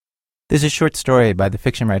There's a short story by the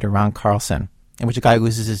fiction writer Ron Carlson in which a guy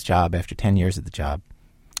loses his job after 10 years at the job.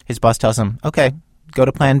 His boss tells him, okay, go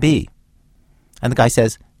to plan B. And the guy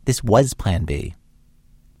says, this was plan B.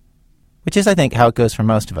 Which is, I think, how it goes for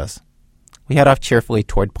most of us. We head off cheerfully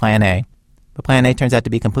toward plan A, but plan A turns out to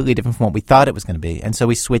be completely different from what we thought it was going to be, and so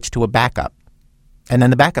we switch to a backup. And then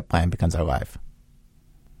the backup plan becomes our life.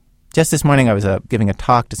 Just this morning I was giving a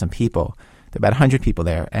talk to some people. There were about 100 people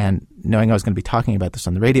there, and knowing I was going to be talking about this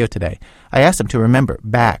on the radio today, I asked them to remember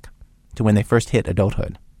back to when they first hit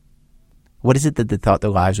adulthood. What is it that they thought their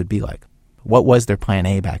lives would be like? What was their plan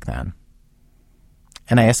A back then?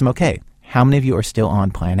 And I asked them, okay, how many of you are still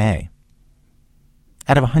on plan A?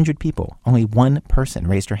 Out of 100 people, only one person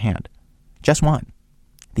raised her hand. Just one.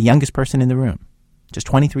 The youngest person in the room. Just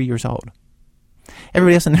 23 years old.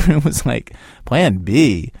 Everybody else in the room was like, plan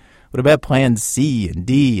B? What about plan C and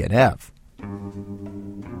D and F?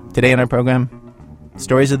 Today on our program,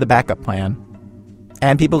 stories of the backup plan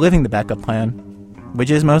and people living the backup plan, which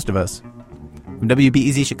is most of us. From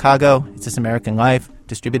WBEZ Chicago, it's This American Life,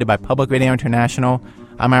 distributed by Public Radio International.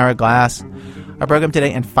 I'm Ira Glass. Our program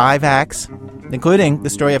today in 5 acts, including the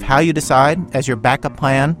story of how you decide, as your backup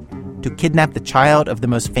plan, to kidnap the child of the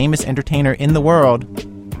most famous entertainer in the world,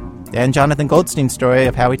 and Jonathan Goldstein's story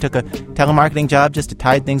of how he took a telemarketing job just to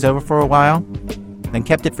tide things over for a while, then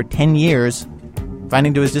kept it for 10 years,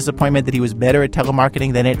 finding to his disappointment that he was better at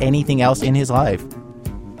telemarketing than at anything else in his life.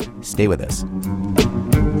 Stay with us.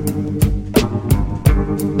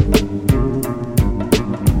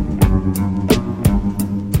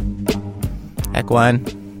 Act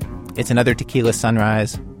 1. It's another tequila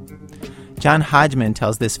sunrise. John Hodgman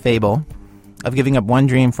tells this fable of giving up one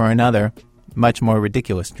dream for another, much more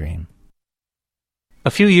ridiculous dream.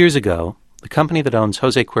 A few years ago, the company that owns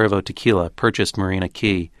Jose Cuervo Tequila purchased Marina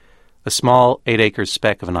Key, a small 8-acre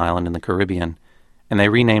speck of an island in the Caribbean, and they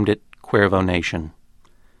renamed it Cuervo Nation.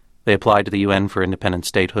 They applied to the UN for independent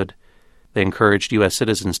statehood. They encouraged U.S.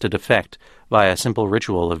 citizens to defect via a simple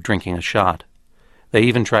ritual of drinking a shot. They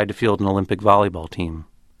even tried to field an Olympic volleyball team.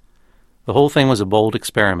 The whole thing was a bold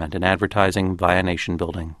experiment in advertising via nation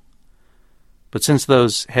building. But since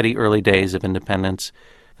those heady early days of independence,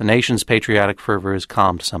 the nation's patriotic fervor has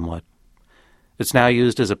calmed somewhat. It's now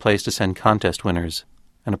used as a place to send contest winners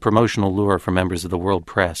and a promotional lure for members of the world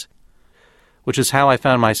press, which is how I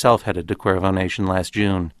found myself headed to Cuervo Nation last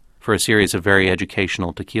June for a series of very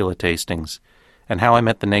educational tequila tastings, and how I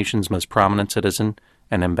met the nation's most prominent citizen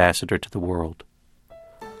and ambassador to the world.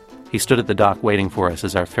 He stood at the dock waiting for us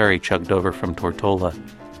as our ferry chugged over from Tortola.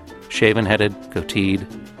 Shaven-headed, goateed,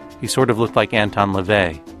 he sort of looked like Anton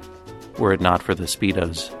LaVey, were it not for the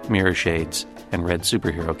Speedos, mirror shades, and red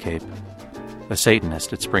superhero cape. A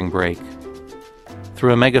Satanist at spring break.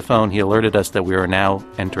 Through a megaphone, he alerted us that we were now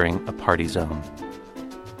entering a party zone.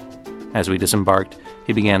 As we disembarked,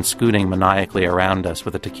 he began scooting maniacally around us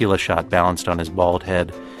with a tequila shot balanced on his bald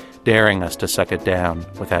head, daring us to suck it down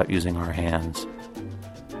without using our hands.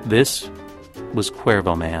 This was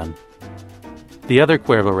Cuervo Man. The other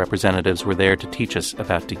Cuervo representatives were there to teach us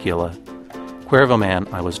about tequila. Cuervo Man,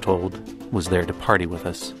 I was told, was there to party with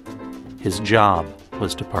us. His job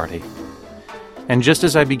was to party. And just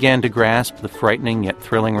as I began to grasp the frightening yet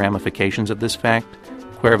thrilling ramifications of this fact,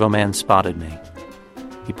 Cuervo Man spotted me.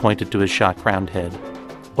 He pointed to his shot-crowned head,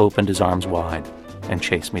 opened his arms wide, and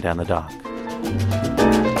chased me down the dock.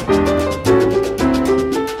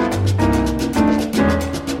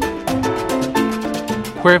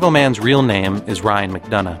 Cuervo Man's real name is Ryan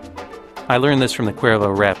McDonough. I learned this from the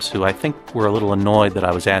Cuervo reps, who I think were a little annoyed that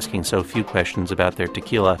I was asking so few questions about their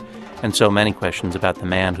tequila and so many questions about the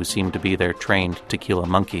man who seemed to be their trained tequila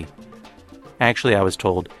monkey. Actually, I was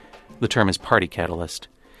told the term is party catalyst.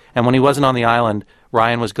 And when he wasn't on the island,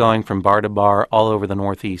 Ryan was going from bar to bar all over the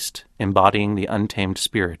Northeast, embodying the untamed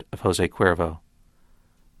spirit of Jose Cuervo.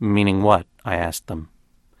 Meaning what? I asked them.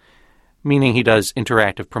 Meaning he does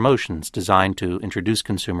interactive promotions designed to introduce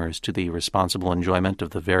consumers to the responsible enjoyment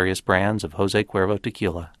of the various brands of Jose Cuervo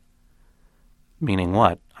tequila. Meaning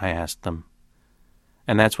what? I asked them.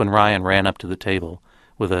 And that's when Ryan ran up to the table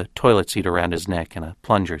with a toilet seat around his neck and a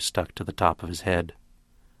plunger stuck to the top of his head.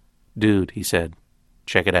 "Dude," he said,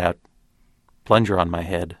 "check it out. Plunger on my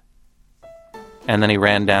head." And then he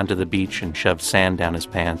ran down to the beach and shoved sand down his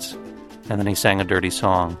pants. And then he sang a dirty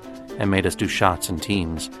song and made us do shots in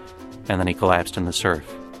teams. And then he collapsed in the surf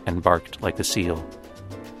and barked like a seal.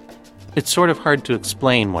 It's sort of hard to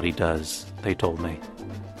explain what he does, they told me.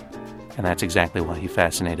 And that's exactly why he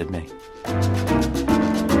fascinated me.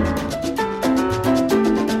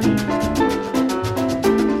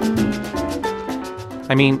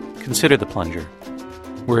 I mean, consider the plunger.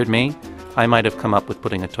 Were it me, I might have come up with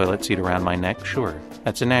putting a toilet seat around my neck, sure,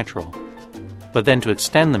 that's a natural. But then to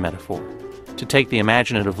extend the metaphor, to take the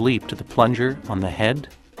imaginative leap to the plunger on the head,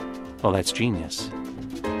 well, that's genius.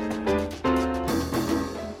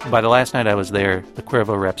 By the last night I was there, the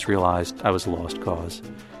Cuervo reps realized I was a lost cause.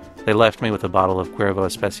 They left me with a bottle of Cuervo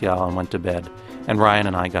Especial and went to bed, and Ryan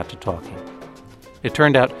and I got to talking. It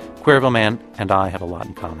turned out Cuervo Man and I have a lot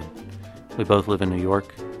in common. We both live in New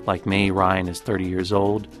York. Like me, Ryan is 30 years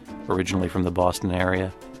old, originally from the Boston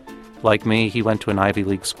area. Like me, he went to an Ivy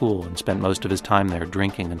League school and spent most of his time there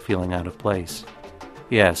drinking and feeling out of place.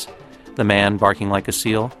 Yes, the man barking like a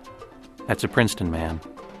seal, that's a Princeton man.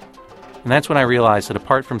 And that's when I realized that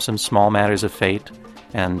apart from some small matters of fate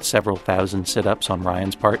and several thousand sit-ups on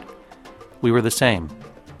Ryan's part, we were the same.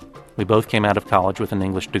 We both came out of college with an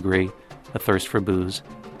English degree, a thirst for booze,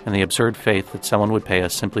 and the absurd faith that someone would pay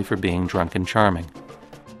us simply for being drunk and charming.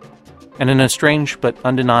 And in a strange but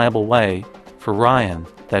undeniable way, for Ryan,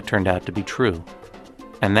 that turned out to be true.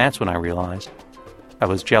 And that's when I realized I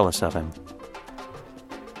was jealous of him.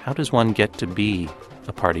 How does one get to be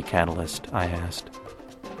a party catalyst, I asked.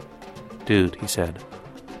 Dude, he said,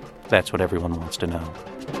 that's what everyone wants to know.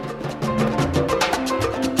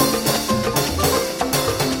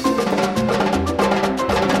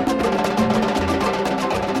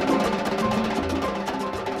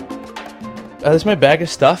 This is my bag of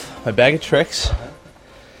stuff, my bag of tricks.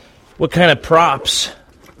 What kind of props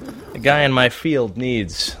a guy in my field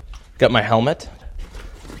needs? Got my helmet.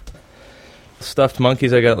 Stuffed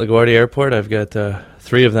monkeys I got at LaGuardia Airport. I've got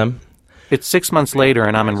 3 of them. It's 6 months later,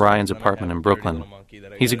 and I'm in Ryan's apartment in Brooklyn.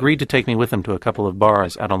 He's agreed to take me with him to a couple of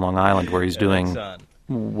bars out on Long Island where he's doing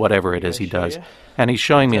whatever it is he does. And he's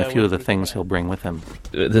showing me a few of the things he'll bring with him.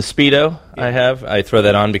 The Speedo I have, I throw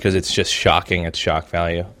that on because it's just shocking. It's shock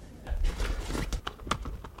value.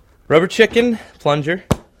 Rubber chicken, plunger.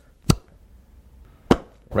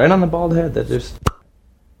 Right on the bald head.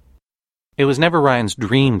 It was never Ryan's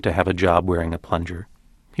dream to have a job wearing a plunger.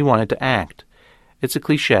 He wanted to act. It's a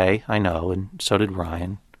cliché, I know, and so did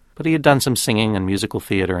Ryan. But he had done some singing and musical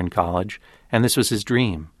theater in college, and this was his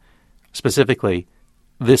dream. Specifically,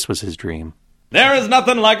 this was his dream. There is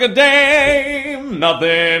nothing like a dame,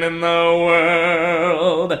 nothing in the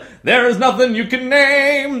world. There is nothing you can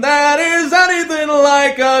name that is anything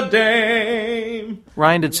like a dame.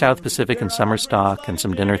 Ryan did South Pacific and summer stock and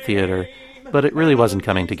some dinner theater, but it really wasn't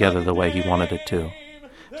coming together the way he wanted it to.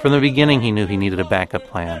 From the beginning, he knew he needed a backup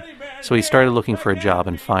plan, so he started looking for a job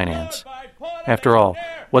in finance. After all,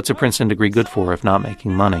 what's a Princeton degree good for if not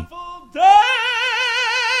making money?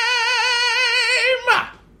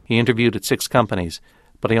 He interviewed at 6 companies,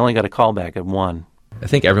 but he only got a call back at 1. I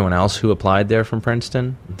think everyone else who applied there from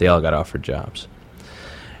Princeton, they all got offered jobs.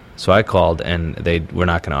 So I called, and they were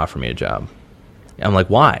not going to offer me a job. I'm like,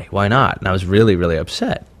 why? Why not? And I was really, really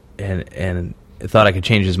upset, and thought I could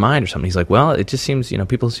change his mind or something. He's like, well, it just seems,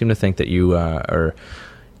 people seem to think that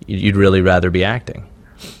you'd really rather be acting.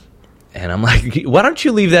 And I'm like, why don't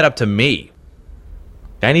you leave that up to me?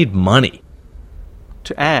 I need money.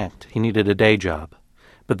 To act, he needed a day job.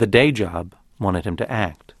 But the day job wanted him to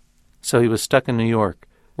act. So he was stuck in New York,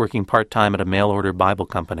 working part-time at a mail-order Bible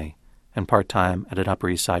company and part-time at an Upper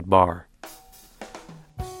East Side bar.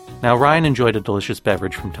 Now, Ryan enjoyed a delicious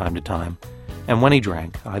beverage from time to time, and when he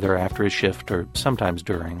drank, either after his shift or sometimes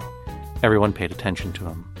during, everyone paid attention to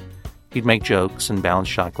him. He'd make jokes and balance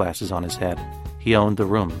shot glasses on his head. He owned the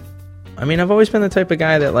room. I mean, I've always been the type of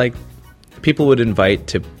guy that, people would invite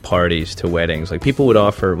to parties, to weddings. People would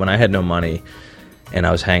offer, when I had no money, and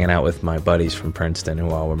I was hanging out with my buddies from Princeton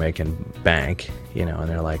who all were making bank, and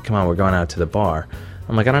they're like, come on, we're going out to the bar.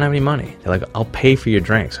 I'm like, I don't have any money. They're like, I'll pay for your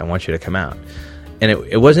drinks. I want you to come out. And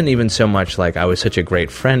it wasn't even so much like I was such a great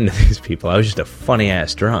friend to these people. I was just a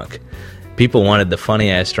funny-ass drunk. People wanted the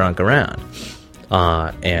funny-ass drunk around.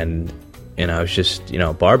 And I was just,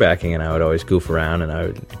 bar backing, and I would always goof around, and I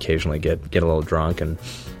would occasionally get a little drunk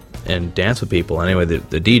and dance with people. Anyway, the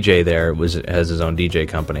DJ there has his own DJ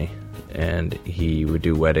company, and he would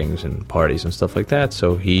do weddings and parties and stuff like that,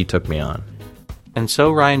 so he took me on. And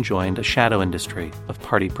so Ryan joined a shadow industry of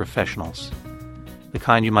party professionals, the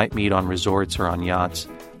kind you might meet on resorts or on yachts,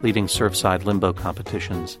 leading surfside limbo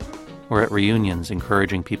competitions, or at reunions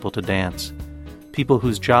encouraging people to dance, people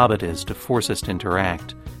whose job it is to force us to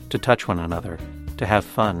interact, to touch one another, to have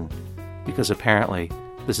fun, because apparently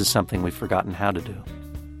this is something we've forgotten how to do.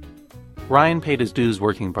 Ryan paid his dues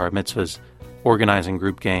working bar mitzvahs, organizing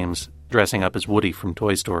group games, dressing up as Woody from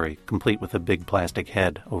Toy Story, complete with a big plastic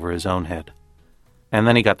head over his own head. And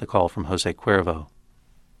then he got the call from Jose Cuervo.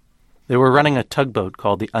 They were running a tugboat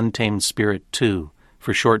called the Untamed Spirit II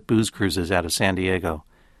for short booze cruises out of San Diego,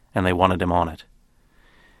 and they wanted him on it.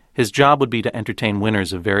 His job would be to entertain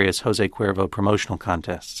winners of various Jose Cuervo promotional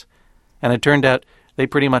contests, and it turned out they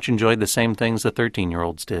pretty much enjoyed the same things the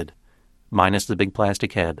 13-year-olds did, minus the big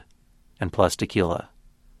plastic head, and plus tequila.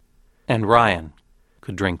 And Ryan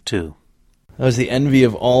could drink too. I was the envy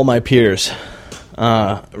of all my peers.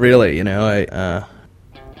 Really,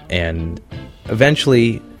 and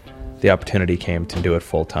eventually the opportunity came to do it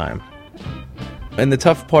full time. And the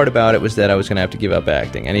tough part about it was that I was going to have to give up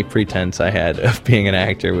acting. Any pretense I had of being an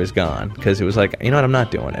actor was gone, because it was like, you know what, I'm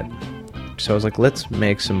not doing it. So I was like, let's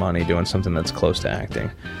make some money doing something that's close to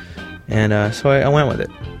acting. And so I went with it.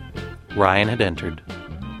 Ryan had entered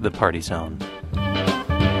the party zone.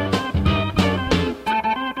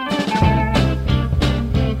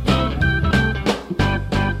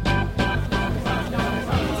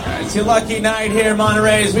 It's your lucky night here in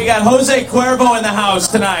Monterey. We got Jose Cuervo in the house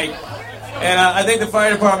tonight. And I think the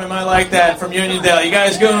fire department might like that from Uniondale. You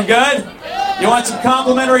guys doing good? You want some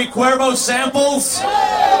complimentary Cuervo samples?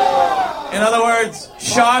 In other words,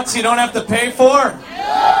 shots you don't have to pay for?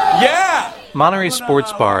 Yeah! Monterey's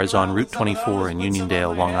Sports Bar is on Route 24 in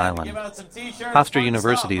Uniondale, Long Island. Hofstra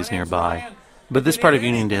University is nearby, but this part of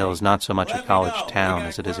Uniondale is not so much a college town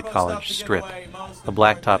as it is a college strip, a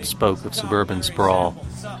blacktop spoke of suburban sprawl,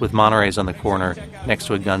 with Monterey's on the corner, next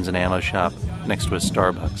to a guns and ammo shop, next to a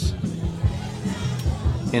Starbucks.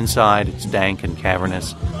 Inside, it's dank and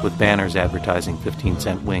cavernous, with banners advertising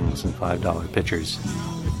 15-cent wings and $5 pitchers.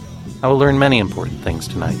 I will learn many important things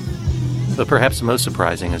tonight, but perhaps the most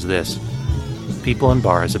surprising is this. People in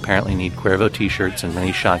bars apparently need Cuervo t-shirts and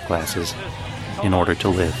many shot glasses in order to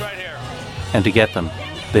live. And to get them,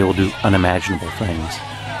 they will do unimaginable things.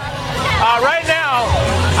 Right now,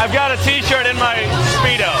 I've got a t-shirt in my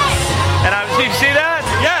Speedo. And do you see that?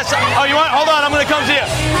 Yes. Oh, you want? Hold on, I'm going to come to you.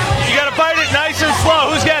 You got to bite it nice and slow.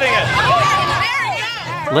 Who's getting it?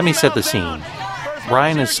 Let me set the scene.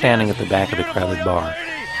 Ryan is standing at the back of the crowded bar.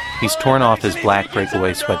 He's torn off his black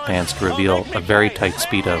breakaway sweatpants to reveal a very tight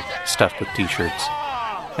Speedo stuffed with t-shirts.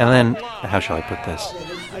 And then, how shall I put this?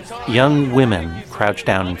 Young women crouch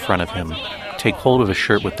down in front of him, take hold of his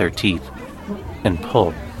shirt with their teeth, and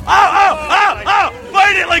pull. Oh!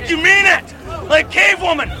 Bite it like you mean it! Like Cave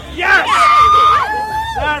Woman! Yes!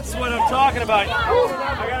 That's what I'm talking about.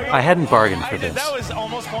 I hadn't bargained for this. That was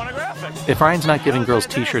almost pornographic. If Ryan's not giving girls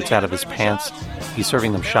t-shirts out of his pants, he's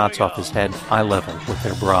serving them shots off his head eye level with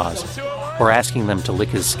their bras, or asking them to lick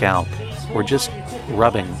his scalp, or just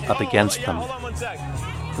rubbing up against them.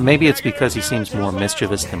 Maybe it's because he seems more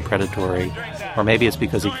mischievous than predatory, or maybe it's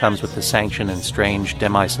because he comes with the sanction and strange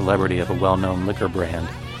demi-celebrity of a well-known liquor brand.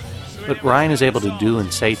 But Ryan is able to do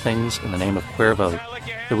and say things in the name of Cuervo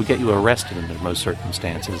that would get you arrested under most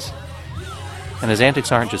circumstances. And his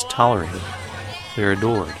antics aren't just tolerated, they're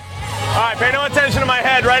adored. All right, pay no attention to my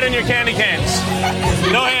head, right in your candy cans.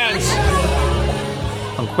 No hands.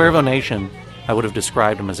 On Cuervo Nation, I would have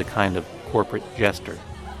described him as a kind of corporate jester.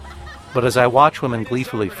 But as I watch women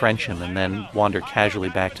gleefully French him and then wander casually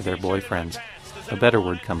back to their boyfriends, a better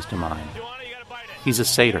word comes to mind. He's a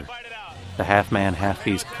satyr, the half-man,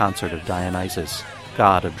 half-beast consort of Dionysus,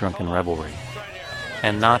 god of drunken revelry.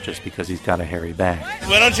 And not just because he's got a hairy back.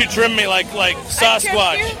 Why don't you trim me like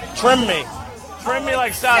Sasquatch? Trim me. Trim me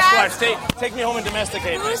like Sasquatch. Take me home and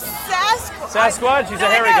domesticate me. Who's Sasquatch? Sasquatch? He's a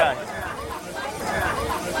hairy guy.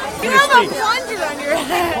 You have a plunger on your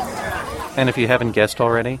head. And if you haven't guessed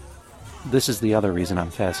already, this is the other reason I'm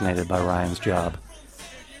fascinated by Ryan's job.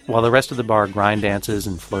 While the rest of the bar grind dances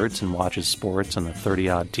and flirts and watches sports on the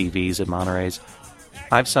 30-odd TVs at Monterey's,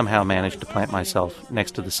 I've somehow managed to plant myself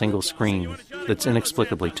next to the single screen that's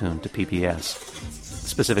inexplicably tuned to PBS,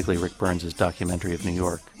 specifically Rick Burns' documentary of New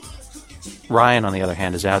York. Ryan, on the other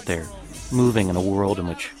hand, is out there, moving in a world in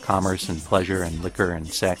which commerce and pleasure and liquor and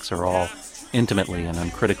sex are all intimately and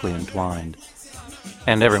uncritically entwined,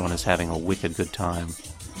 and everyone is having a wicked good time.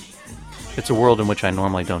 It's a world in which I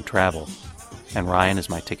normally don't travel, and Ryan is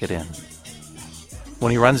my ticket in.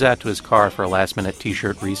 When he runs out to his car for a last-minute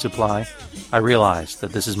t-shirt resupply, I realize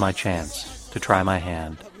that this is my chance to try my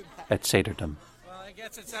hand at satyrdom.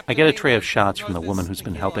 I get a tray of shots from the woman who's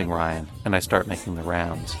been helping Ryan, and I start making the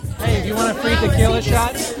rounds. Hey, do you want a free tequila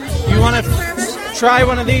shot? Do you want to try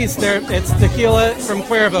one of these? It's tequila from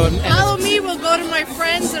Cuervo. Follow me, we'll go to my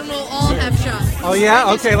friends, and we'll all have shots. Oh,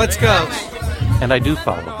 yeah? Okay, let's go. And I do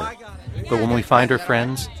follow her. But when we find her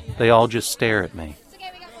friends, they all just stare at me.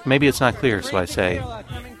 Maybe it's not clear, so I say,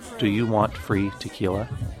 "Do you want free tequila?"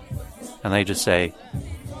 And they just say,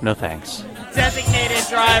 "No thanks." Designated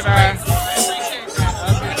driver.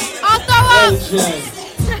 I'll throw up! Is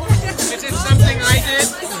it something I did?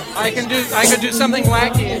 I could do something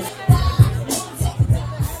wacky.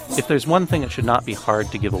 If there's one thing that should not be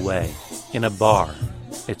hard to give away, in a bar,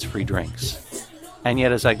 it's free drinks. And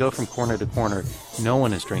yet as I go from corner to corner, no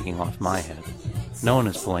one is drinking off my head. No one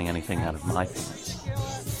is pulling anything out of my pants.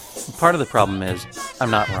 Part of the problem is,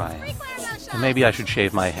 I'm not Ryan. And maybe I should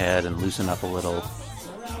shave my head and loosen up a little.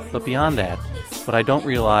 But beyond that, what I don't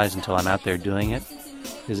realize until I'm out there doing it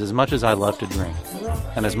is as much as I love to drink,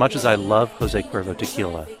 and as much as I love Jose Cuervo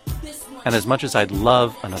tequila, and as much as I'd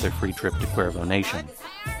love another free trip to Cuervo Nation,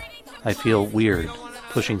 I feel weird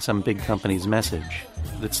pushing some big company's message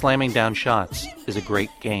that slamming down shots is a great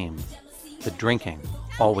game, that drinking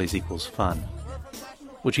always equals fun.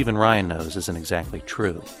 Which even Ryan knows isn't exactly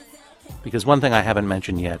true. Because one thing I haven't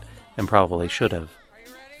mentioned yet, and probably should have,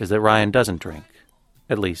 is that Ryan doesn't drink.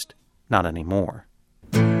 At least, not anymore.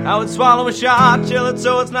 I would swallow a shot, chill it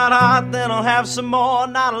so it's not hot, then I'll have some more,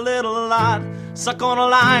 not a little, a lot. Suck on a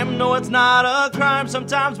lime, no it's not a crime,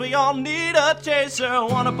 sometimes we all need a chaser.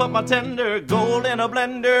 Wanna put my tender gold in a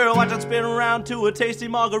blender, watch it spin around to a tasty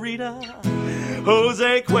margarita.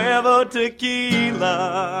 Jose Cuervo tequila.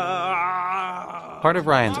 Part of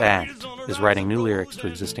Ryan's act is writing new lyrics to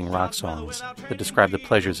existing rock songs that describe the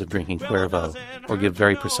pleasures of drinking Cuervo or give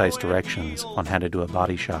very precise directions on how to do a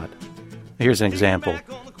body shot. Here's an example.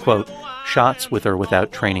 Quote, shots with or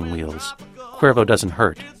without training wheels. Cuervo doesn't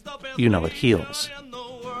hurt. You know it heals.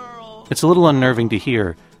 It's a little unnerving to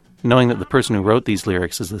hear, knowing that the person who wrote these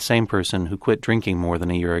lyrics is the same person who quit drinking more than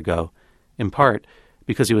a year ago, in part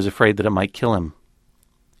because he was afraid that it might kill him.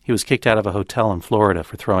 He was kicked out of a hotel in Florida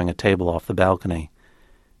for throwing a table off the balcony.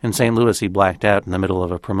 In St. Louis, he blacked out in the middle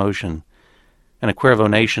of a promotion. And at Cuervo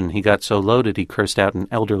Nation, he got so loaded he cursed out an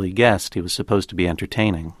elderly guest he was supposed to be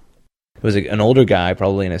entertaining. It was an older guy,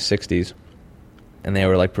 probably in his 60s, and they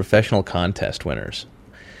were like professional contest winners.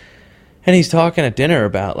 And he's talking at dinner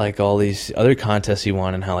about like all these other contests he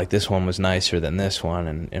won and how like this one was nicer than this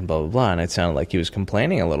one and blah, blah, blah. And it sounded like he was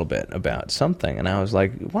complaining a little bit about something. And I was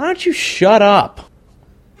like, why don't you shut up?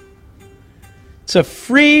 It's a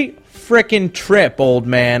free frickin' trip, old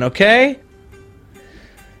man, okay?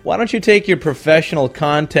 Why don't you take your professional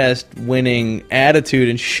contest winning attitude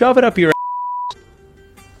and shove it up your ass?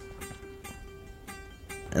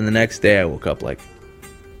 And the next day I woke up like,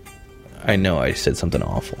 I know I said something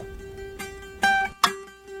awful.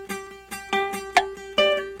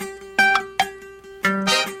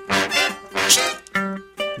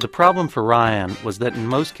 The problem for Ryan was that in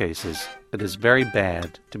most cases, it is very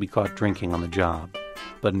bad to be caught drinking on the job.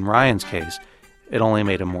 But in Ryan's case, it only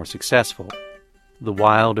made him more successful. The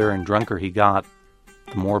wilder and drunker he got,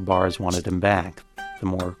 the more bars wanted him back, the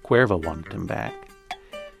more Cuervo wanted him back.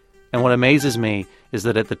 And what amazes me is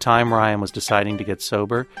that at the time Ryan was deciding to get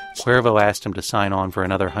sober, Cuervo asked him to sign on for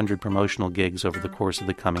another 100 promotional gigs over the course of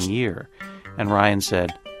the coming year. And Ryan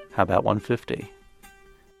said, how about 150?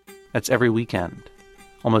 That's every weekend.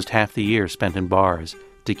 Almost half the year spent in bars,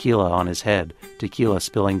 tequila on his head, tequila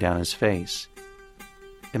spilling down his face.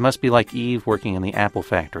 It must be like Eve working in the apple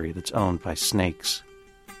factory that's owned by snakes.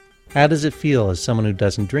 How does it feel as someone who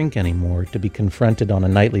doesn't drink anymore to be confronted on a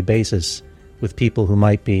nightly basis with people who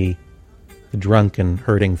might be the drunk and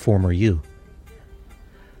hurting former you?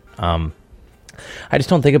 I just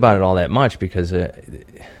don't think about it all that much because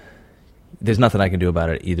there's nothing I can do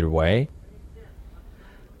about it either way.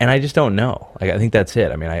 And I just don't know. Like, I think that's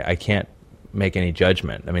it. I mean, I can't make any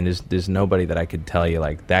judgment. I mean, there's nobody that I could tell you,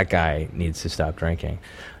 like, that guy needs to stop drinking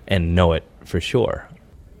and know it for sure.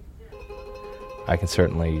 I can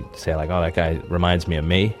certainly say, like, oh, that guy reminds me of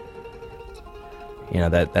me. You know,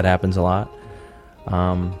 that happens a lot.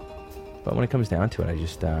 But when it comes down to it, I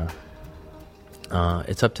just,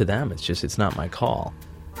 it's up to them. It's not my call.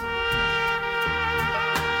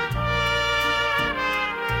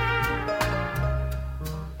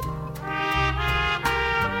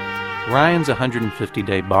 Ryan's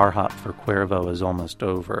 150-day bar hop for Cuervo is almost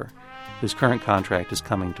over. His current contract is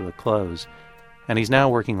coming to a close, and he's now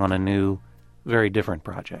working on a new, very different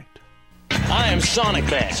project. I am Sonic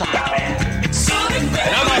Man. And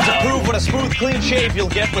I'm about to prove what a smooth, clean shave you'll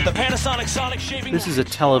get with the Panasonic Sonic Shaving. This is a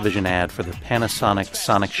television ad for the Panasonic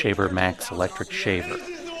Sonic Shaver Max electric shaver,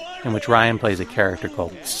 in which Ryan plays a character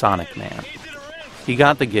called Sonic Man. He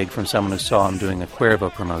got the gig from someone who saw him doing a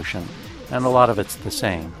Cuervo promotion, and a lot of it's the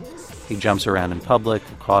same. He jumps around in public,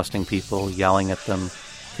 accosting people, yelling at them,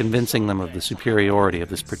 convincing them of the superiority of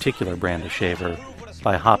this particular brand of shaver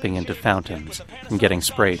by hopping into fountains and getting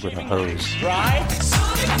sprayed with a hose. Right?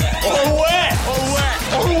 Or wet! Or wet!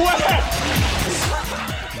 Or wet!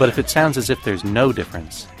 But if it sounds as if there's no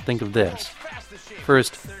difference, think of this.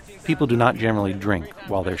 First, people do not generally drink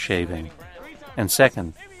while they're shaving. And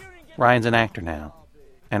second, Ryan's an actor now.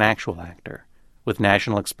 An actual actor. with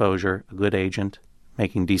national exposure, a good agent,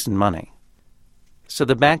 making decent money. So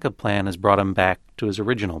the backup plan has brought him back to his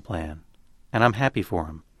original plan, and I'm happy for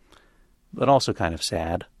him, but also kind of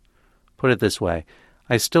sad. Put it this way,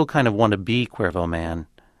 I still kind of want to be Cuervo Man,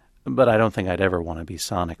 but I don't think I'd ever want to be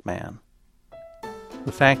Sonic Man.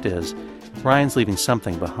 The fact is, Ryan's leaving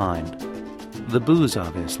something behind. The booze,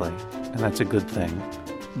 obviously, and that's a good thing,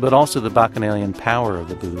 but also the bacchanalian power of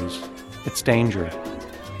the booze, its danger,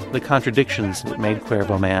 the contradictions that made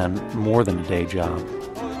Cuervo Man more than a day job,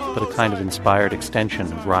 but a kind of inspired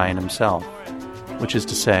extension of Ryan himself, which is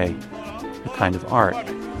to say, a kind of art.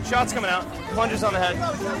 Shots coming out. Plunges on the head.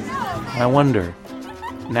 I wonder,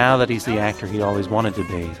 now that he's the actor he always wanted to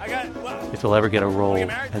be, if he'll ever get a role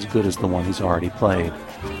as good as the one he's already played.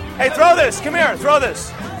 Hey, throw this. Come here. Throw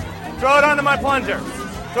this. Throw it onto my plunger.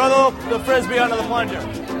 Throw the frisbee onto the plunger.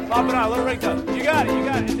 Pop it out. Little rig up. You got it. You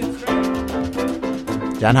got it. It's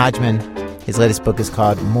straight. John Hodgman, his latest book is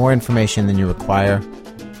called More Information Than You Require,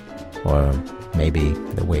 or maybe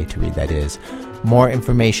the way to read that is More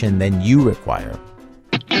Information Than You Require.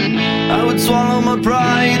 I would swallow my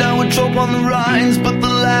pride, I would choke on the rinds, but the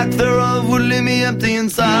lack thereof would leave me empty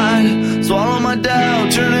inside. Swallow my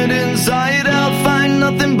doubt, turn it inside out, find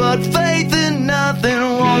nothing but faith in nothing.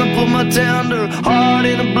 Wanna put my tender heart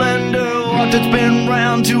in a blender, watch it spin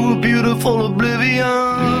round to a beautiful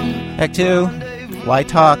oblivion. Act 2, Why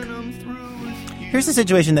Talk? Here's a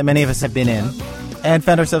situation that many of us have been in and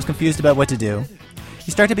found ourselves confused about what to do.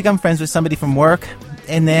 You start to become friends with somebody from work,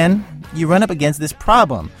 and then you run up against this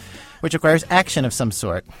problem, which requires action of some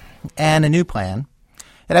sort, and a new plan.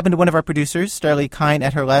 It happened to one of our producers, Starlee Kine,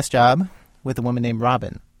 at her last job with a woman named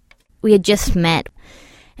Robin. We had just met,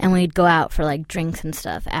 and we'd go out for, drinks and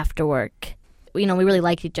stuff after work. We really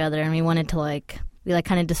liked each other, and we wanted to, we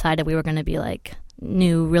kind of decided we were going to be,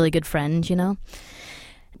 new, really good friends,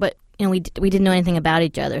 But, we didn't know anything about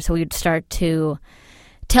each other, so we would start to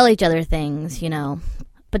tell each other things,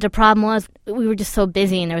 But the problem was we were just so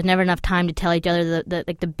busy, and there was never enough time to tell each other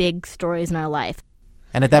the big stories in our life.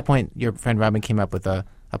 And at that point, your friend Robin came up with a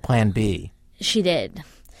plan B. She did.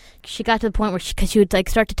 She got to the point where she would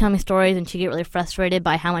start to tell me stories, and she'd get really frustrated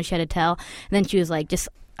by how much she had to tell. And then she was like,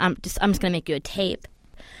 I'm just going to make you a tape.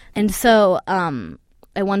 And so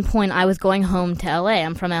at one point, I was going home to L.A.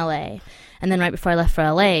 I'm from L.A. And then right before I left for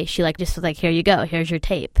L.A., she just was like, here you go. Here's your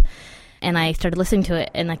tape. And I started listening to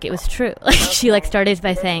it, and it was true. She started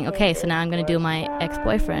by saying, okay, so now I'm going to do my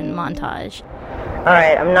ex-boyfriend montage. All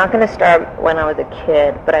right, I'm not going to start when I was a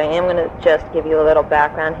kid, but I am going to just give you a little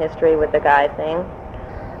background history with the guy thing.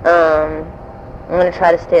 I'm going to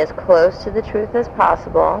try to stay as close to the truth as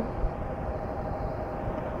possible.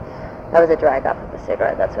 That was a drag off of the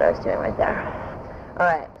cigarette. That's what I was doing right there. All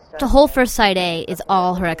right. The whole First Side A is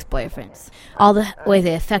all her ex-boyfriends. All the ways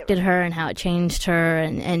they affected her and how it changed her,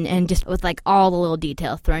 and just with all the little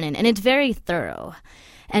details thrown in. And it's very thorough,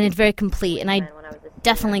 and it's very complete. And I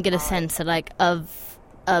definitely get a sense of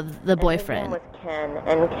the boyfriend. His name was Ken,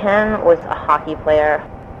 and Ken was a hockey player.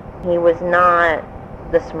 He was not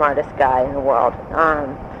the smartest guy in the world.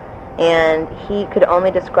 And he could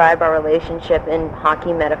only describe our relationship in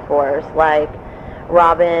hockey metaphors,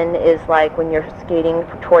 Robin is when you're skating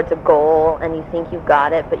towards a goal and you think you've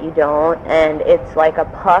got it, but you don't, and it's like a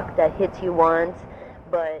puck that hits you once,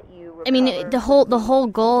 but you recover. I mean, the whole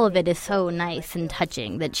goal of it is so nice and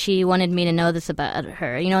touching that she wanted me to know this about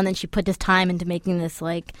her, and then she put this time into making this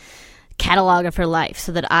catalog of her life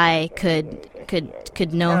so that I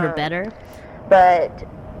could know her better. But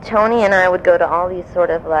Tony and I would go to all these sort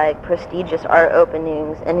of prestigious art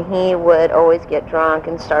openings, and he would always get drunk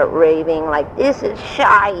and start raving this is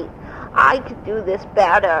shite, I could do this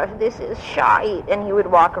better, this is shite, and he would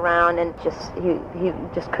walk around and he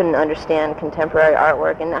just couldn't understand contemporary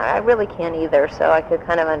artwork, and I really can't either, so I could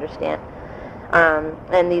kind of understand.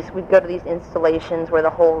 And we'd go to these installations where the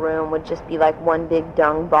whole room would just be like one big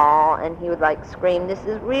dung ball, and he would like scream, "This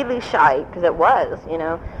is really shite," because it was, you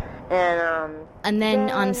know. And then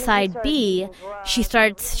on side B, she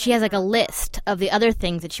has like a list of the other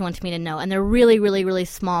things that she wants me to know, and they're really, really, really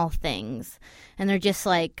small things. And they're just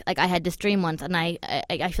like I had this dream once, and I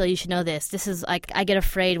feel you should know this. This is like, I get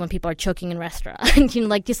afraid when people are choking in restaurants. You know,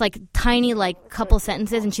 like just like tiny like couple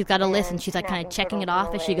sentences, and she's got a list, and she's like kind of checking it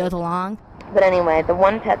off as she goes along. But anyway, the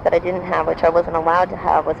one pet that I didn't have, which I wasn't allowed to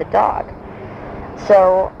have, was a dog.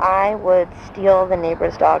 So I would steal the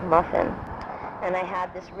neighbor's dog, Muffin. And I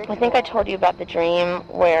had this ritual. I think I told you about the dream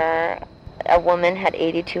where a woman had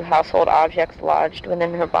 82 household objects lodged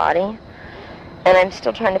within her body. And I'm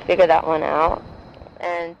still trying to figure that one out.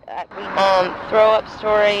 And throw up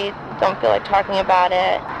story, don't feel like talking about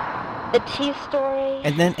it. The tea story.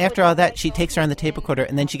 And then after all that, she takes her on the tape recorder,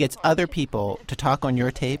 and then she gets other people to talk on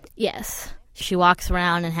your tape? Yes. She walks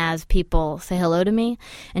around and has people say hello to me,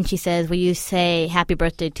 and she says, will you say happy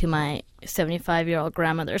birthday to my 75-year-old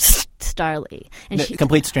grandmother, Starlee? And No,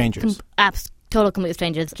 complete strangers. Total complete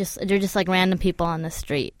strangers. They're just like random people on the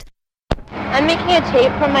street. I'm making a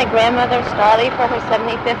tape for my grandmother, Starlee, for her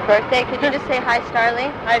 75th birthday. Could you just say hi,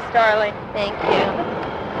 Starlee? Hi, Starlee. Thank you.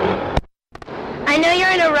 I know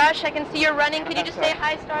you're in a rush. I can see you're running. Could you just say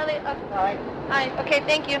hi, Starlee? Okay. Hi. Okay,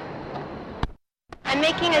 thank you. I'm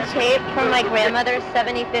making a tape for my grandmother's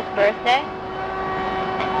 75th birthday.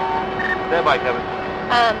 Stand by, Kevin.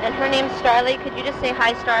 And her name's Starlee. Could you just say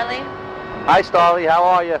hi, Starlee? Hi, Starlee. How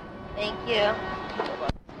are you? Thank you.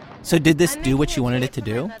 So did this do what you wanted it to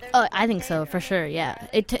do? Oh, I think so, for sure, yeah.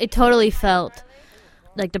 It totally felt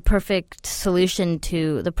like the perfect solution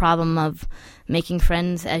to the problem of making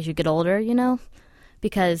friends as you get older, you know?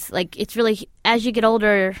 Because, like, it's really, as you get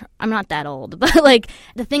older, I'm not that old, but, like,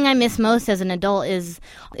 the thing I miss most as an adult is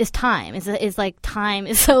time. It's like time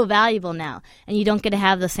is so valuable now, and you don't get to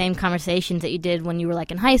have the same conversations that you did when you were, like,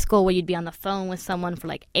 in high school, where you'd be on the phone with someone for,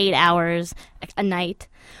 like, 8 hours a night,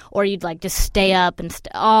 or you'd, like, just stay up and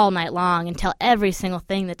all night long and tell every single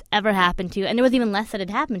thing that's ever happened to you, and there was even less that had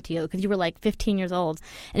happened to you, because you were, like, 15 years old,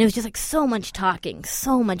 and it was just, like, so much talking,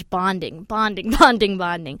 so much bonding,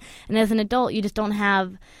 and as an adult, you just don't have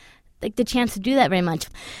like the chance to do that very much,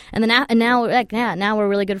 and then now we're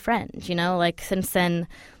really good friends, you know. Like since then,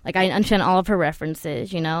 like I understand all of her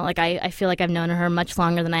references, you know. Like I feel like I've known her much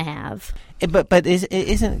longer than I have. But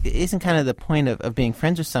isn't kind of the point of being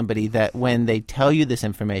friends with somebody that when they tell you this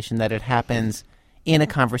information that it happens in a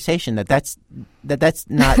conversation, that's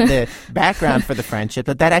not the background for the friendship,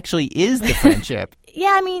 that actually is the friendship.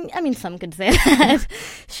 Yeah, I mean, some could say that,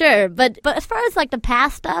 sure. But as far as like the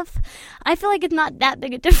past stuff, I feel like it's not that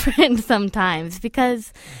big a difference sometimes,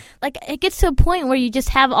 because like it gets to a point where you just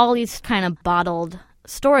have all these kind of bottled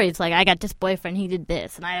stories. Like I got this boyfriend, he did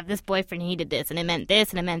this, and I have this boyfriend, he did this, and it meant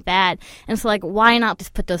this, and it meant that. And so like, why not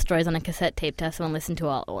just put those stories on a cassette tape to have someone listen to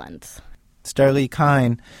all at once? Starlee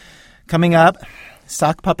Kine. Coming up,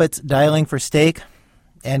 sock puppets dialing for steak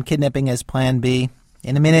and kidnapping as Plan B.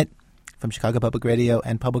 In a minute, from Chicago Public Radio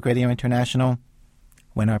and Public Radio International,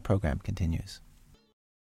 when our program continues.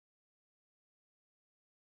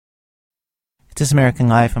 It's This American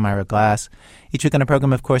Life. I'm Ira Glass. Each week on our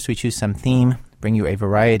program, of course, we choose some theme, bring you a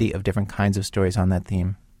variety of different kinds of stories on that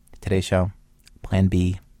theme. Today's show, Plan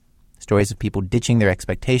B. Stories of people ditching their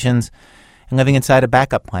expectations and living inside a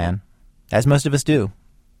backup plan, as most of us do.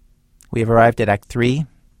 We have arrived at Act 3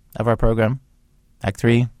 of our program. Act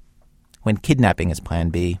 3, when kidnapping is Plan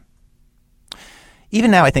B.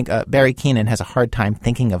 Even now, I think Barry Keenan has a hard time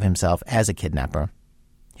thinking of himself as a kidnapper.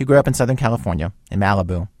 He grew up in Southern California, in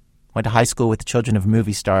Malibu, went to high school with the children of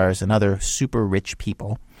movie stars and other super rich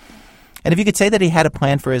people. And if you could say that he had a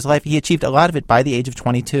plan for his life, he achieved a lot of it by the age of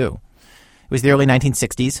 22. It was the early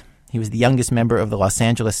 1960s. He was the youngest member of the Los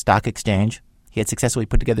Angeles Stock Exchange. He had successfully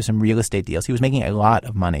put together some real estate deals. He was making a lot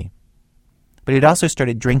of money. But he'd also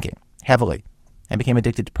started drinking heavily and became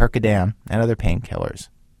addicted to Percodan and other painkillers.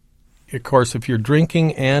 Of course, if you're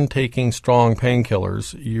drinking and taking strong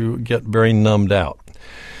painkillers, you get very numbed out.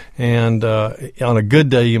 And on a good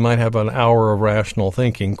day, you might have an hour of rational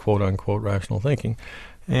thinking, quote-unquote rational thinking.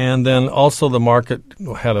 And then also the market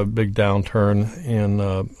had a big downturn in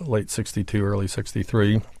late 62, early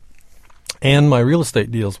 63. And my real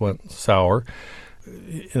estate deals went sour.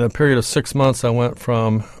 In a period of 6 months, I went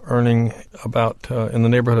from earning about in the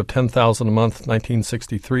neighborhood of $10,000 a month,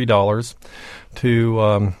 $1963,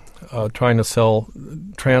 to trying to sell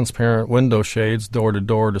transparent window shades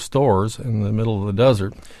door-to-door to stores in the middle of the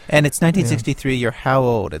desert. And it's 1963. You're how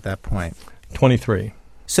old at that point? 23.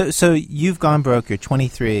 So you've gone broke. You're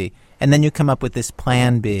 23, and then you come up with this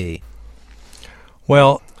Plan B.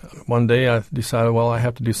 Well, one day I decided, I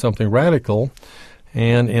have to do something radical.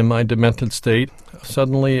 And in my demented state,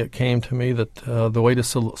 suddenly it came to me that the way to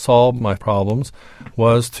solve my problems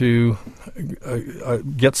was to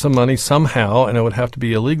get some money somehow, and it would have to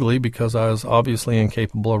be illegally because I was obviously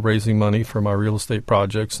incapable of raising money for my real estate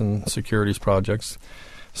projects and securities projects.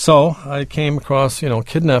 So I came across,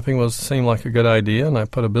 kidnapping seemed like a good idea, and I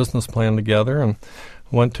put a business plan together and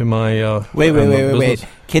went to my Wait.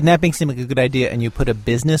 Kidnapping seemed like a good idea, and you put a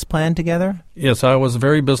business plan together? Yes, I was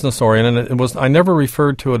very business-oriented. I never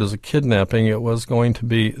referred to it as a kidnapping. It was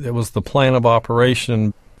the plan of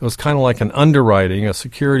operation. It was kind of like an underwriting, a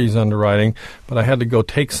securities underwriting, but I had to go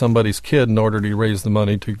take somebody's kid in order to raise the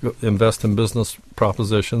money to invest in business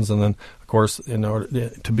propositions. And then, of course, in order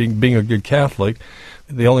to being a good Catholic,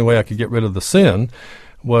 the only way I could get rid of the sin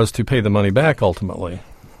was to pay the money back ultimately.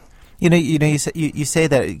 You say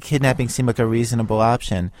that kidnapping seemed like a reasonable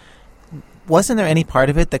option. Wasn't there any part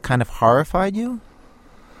of it that kind of horrified you?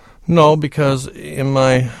 No, because in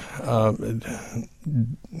my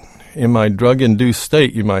drug-induced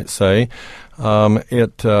state, you might say, I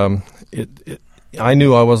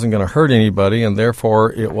knew I wasn't going to hurt anybody, and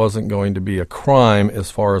therefore it wasn't going to be a crime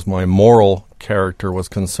as far as my moral character was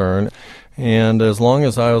concerned. And as long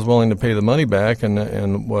as I was willing to pay the money back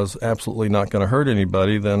and was absolutely not going to hurt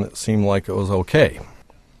anybody, then it seemed like it was okay.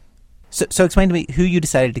 So explain to me who you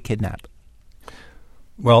decided to kidnap.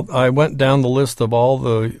 Well, I went down the list of all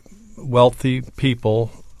the wealthy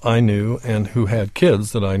people I knew and who had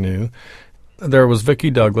kids that I knew. There was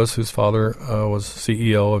Vicki Douglas, whose father was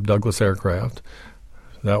CEO of Douglas Aircraft.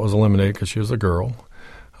 That was eliminated because she was a girl.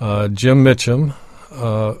 Jim Mitchum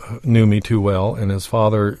knew me too well, and his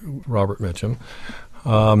father, Robert Mitchum.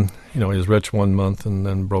 He was rich one month and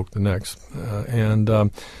then broke the next.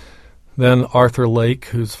 Then Arthur Lake,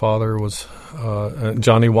 whose father was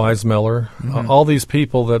Johnny Weissmuller, all these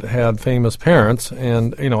people that had famous parents.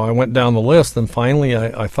 And, I went down the list, and finally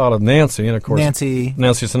I thought of Nancy, and of course Nancy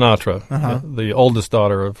Sinatra, the oldest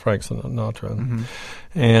daughter of Frank Sinatra.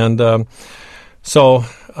 And so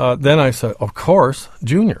then I said, of course,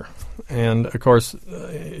 Junior. And, of course,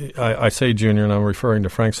 I say Junior, and I'm referring to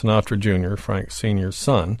Frank Sinatra Jr., Frank Sr.'s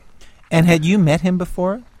son. And had you met him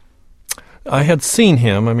before? I had seen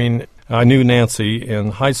him. I mean, I knew Nancy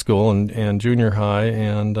in high school and junior high,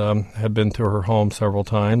 and had been to her home several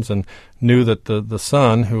times, and knew that the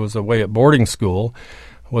son, who was away at boarding school,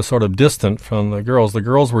 was sort of distant from the girls. The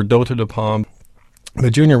girls were doted upon.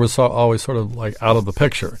 The Junior was always sort of like out of the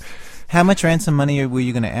picture. How much ransom money were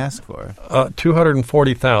you going to ask for?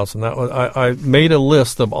 $240,000. That was I made a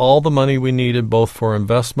list of all the money we needed, both for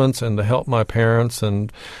investments and to help my parents,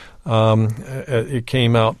 and it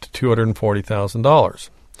came out to $240,000.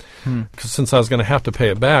 Because since I was going to have to pay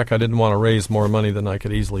it back, I didn't want to raise more money than I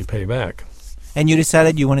could easily pay back. And you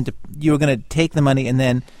decided you were going to take the money, and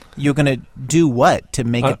then you were going to do what to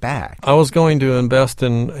make it back? I was going to invest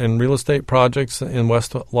in real estate projects in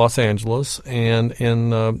West Los Angeles, and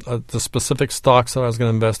in the specific stocks that I was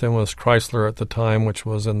going to invest in was Chrysler at the time, which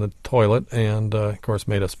was in the toilet, and of course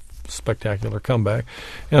made a spectacular comeback,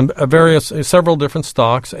 and several different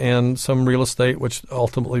stocks and some real estate, which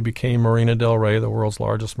ultimately became Marina Del Rey, the world's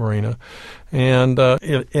largest marina. And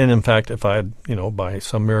in fact, if I had, by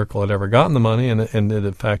some miracle, had ever gotten the money and it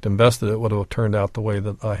in fact invested, it would have turned out the way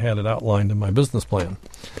that I had it outlined in my business plan.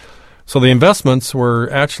 So the investments were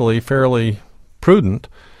actually fairly prudent.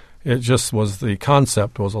 It just was the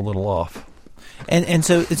concept was a little off. And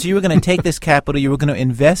so you were going to take this capital, you were going to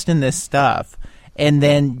invest in this stuff, and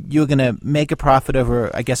then you're going to make a profit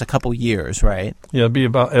over, I guess, a couple years, right? Yeah,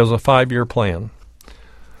 it was a 5-year plan.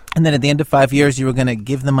 And then at the end of 5 years, you were going to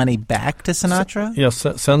give the money back to Sinatra? Yes,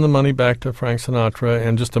 send the money back to Frank Sinatra,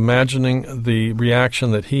 and just imagining the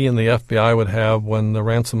reaction that he and the FBI would have when the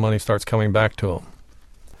ransom money starts coming back to him.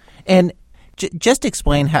 And just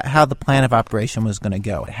explain how the plan of operation was going to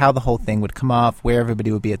go, how the whole thing would come off, where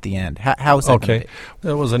everybody would be at the end. How was that going to be?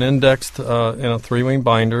 It was an indexed in a 3-wing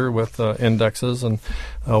binder with indexes, and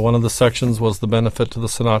one of the sections was the benefit to the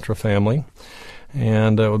Sinatra family.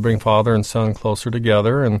 And it would bring father and son closer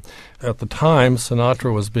together. And at the time,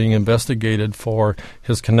 Sinatra was being investigated for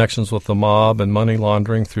his connections with the mob and money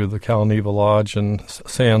laundering through the Calneva Lodge and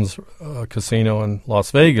Sands Casino in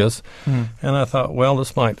Las Vegas. And I thought, well,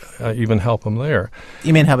 this might even help him there.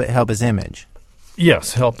 You mean help his image?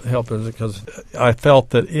 Yes, help because I felt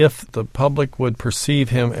that if the public would perceive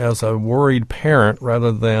him as a worried parent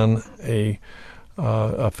rather than a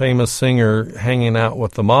famous singer hanging out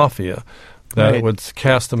with the mafia, that it would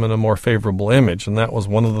cast him in a more favorable image. And that was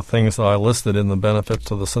one of the things that I listed in the benefits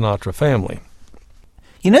to the Sinatra family.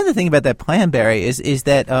 You know, the thing about that plan, Barry, is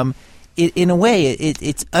that in a way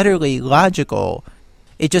it's utterly logical.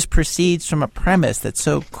 It just proceeds from a premise that's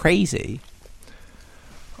so crazy.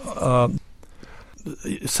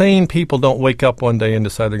 Sane people don't wake up one day and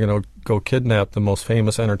decide they're going to go kidnap the most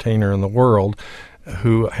famous entertainer in the world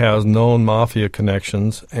who has known mafia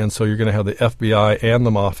connections, and so you're going to have the FBI and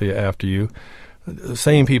the mafia after you.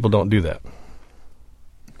 Sane people don't do that,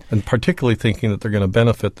 and particularly thinking that they're going to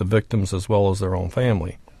benefit the victims as well as their own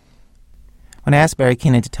family. When I asked Barry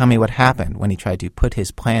Keenan to tell me what happened when he tried to put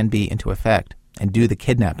his Plan B into effect and do the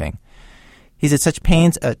kidnapping, he's at such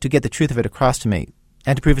pains to get the truth of it across to me,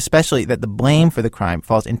 and to prove especially that the blame for the crime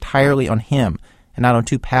falls entirely on him and not on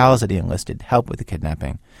 2 pals that he enlisted to help with the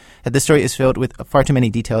kidnapping. That this story is filled with far too many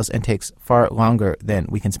details and takes far longer than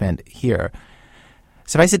we can spend here.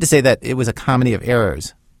 Suffice it to say that it was a comedy of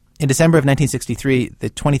errors. In December of 1963,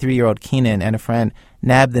 the 23-year-old Keenan and a friend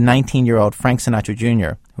nabbed the 19-year-old Frank Sinatra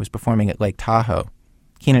Jr., who was performing at Lake Tahoe.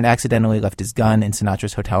 Keenan accidentally left his gun in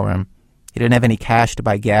Sinatra's hotel room. He didn't have any cash to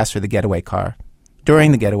buy gas for the getaway car.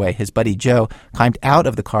 During the getaway, his buddy Joe climbed out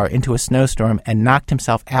of the car into a snowstorm and knocked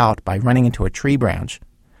himself out by running into a tree branch.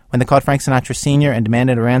 When they called Frank Sinatra Sr. and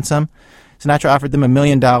demanded a ransom, Sinatra offered them $1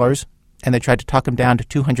 million, and they tried to talk him down to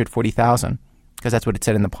 $240,000, because that's what it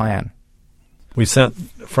said in the plan. We sent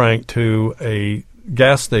Frank to a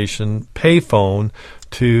gas station payphone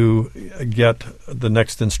to get the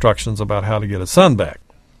next instructions about how to get his son back.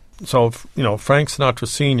 So, Frank Sinatra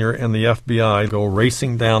Sr. and the FBI go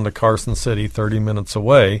racing down to Carson City, 30 minutes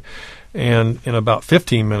away, and in about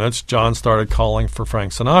 15 minutes, John started calling for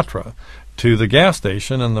Frank Sinatra to the gas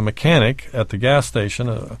station, and the mechanic at the gas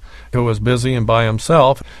station, who was busy and by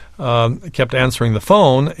himself, kept answering the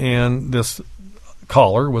phone, and this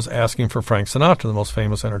caller was asking for Frank Sinatra, the most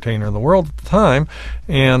famous entertainer in the world at the time,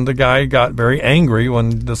 and the guy got very angry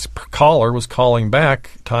when this caller was calling back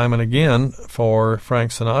time and again for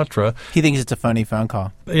Frank Sinatra. He thinks it's a phony phone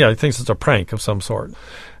call. Yeah, he thinks it's a prank of some sort.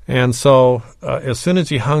 And so as soon as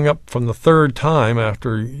he hung up from the third time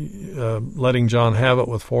after letting John have it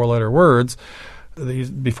with four-letter words,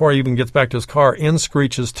 before he even gets back to his car, in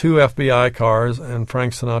screeches two FBI cars, and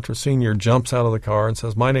Frank Sinatra Sr. jumps out of the car and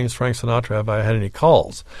says, "My name's Frank Sinatra. Have I had any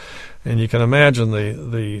calls?" And you can imagine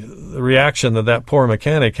the reaction that poor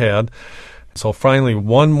mechanic had. So finally,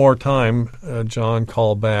 one more time, John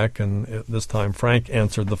called back, and this time Frank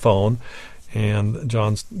answered the phone, and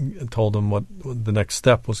John told him what the next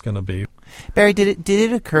step was going to be. Barry, did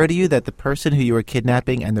it occur to you that the person who you were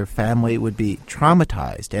kidnapping and their family would be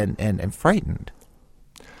traumatized and frightened?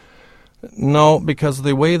 No, because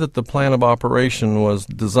the way that the plan of operation was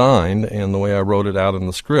designed and the way I wrote it out in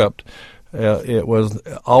the script, it was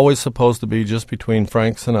always supposed to be just between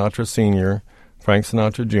Frank Sinatra Sr., Frank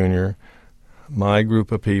Sinatra Jr., my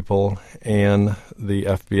group of people, and the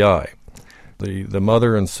FBI. The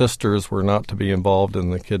mother and sisters were not to be involved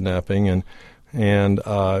in the kidnapping, and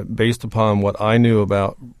based upon what I knew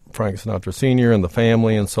about Frank Sinatra Sr. and the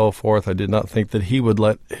family and so forth, I did not think that he would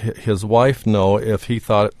let his wife know if he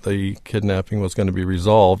thought the kidnapping was going to be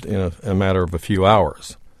resolved in a matter of a few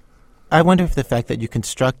hours. I wonder if the fact that you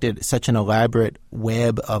constructed such an elaborate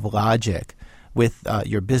web of logic with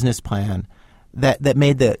your business plan that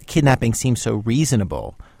made the kidnapping seem so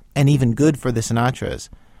reasonable and even good for the Sinatras,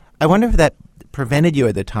 I wonder if that prevented you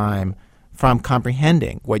at the time from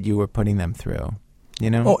comprehending what you were putting them through,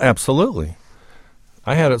 Oh, absolutely.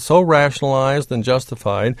 I had it so rationalized and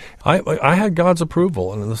justified. I had God's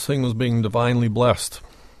approval, and this thing was being divinely blessed.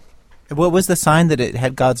 What was the sign that it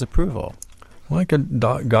had God's approval? Well,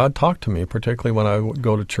 God talked to me, particularly when I would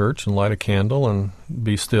go to church and light a candle and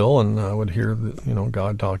be still, and I would hear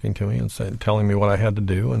God talking to me and telling me what I had to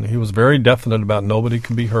do. And he was very definite about nobody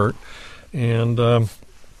could be hurt, and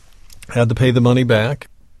had to pay the money back.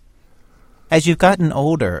 As you've gotten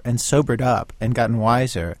older and sobered up and gotten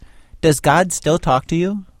wiser, does God still talk to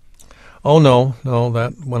you? Oh, no,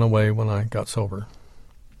 that went away when I got sober.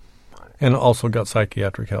 And also got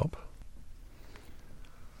psychiatric help.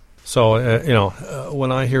 So,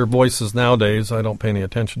 when I hear voices nowadays, I don't pay any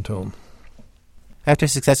attention to them. After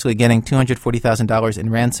successfully getting $240,000 in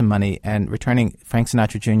ransom money and returning Frank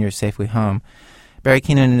Sinatra Jr. safely home, Barry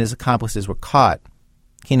Keenan and his accomplices were caught.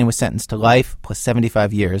 Keenan was sentenced to life plus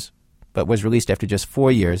 75 years, but was released after just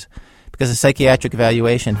 4 years because a psychiatric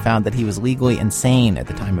evaluation found that he was legally insane at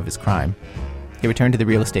the time of his crime. He returned to the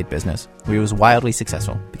real estate business, where he was wildly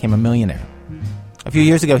successful, became a millionaire. A few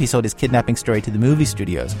years ago, he sold his kidnapping story to the movie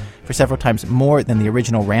studios for several times more than the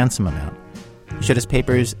original ransom amount. He showed his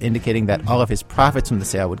papers indicating that all of his profits from the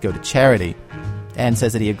sale would go to charity, and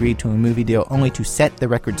says that he agreed to a movie deal only to set the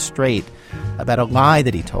record straight about a lie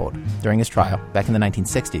that he told during his trial back in the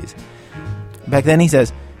 1960s. Back then, he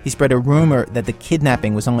says, he spread a rumor that the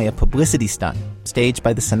kidnapping was only a publicity stunt staged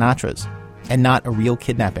by the Sinatras and not a real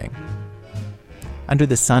kidnapping. Under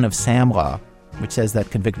the Son of Sam law, which says that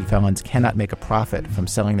convicted felons cannot make a profit from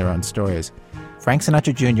selling their own stories, Frank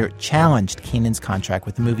Sinatra Jr. challenged Keenan's contract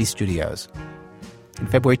with the movie studios. In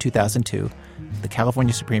February 2002, the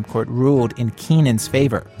California Supreme Court ruled in Keenan's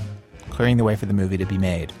favor, clearing the way for the movie to be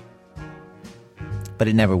made. But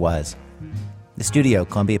it never was. The studio,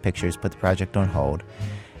 Columbia Pictures, put the project on hold.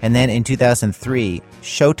 And then in 2003,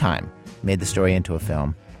 Showtime made the story into a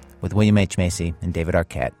film with William H. Macy and David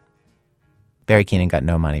Arquette. Barry Keenan got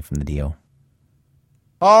no money from the deal.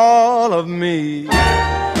 All of me,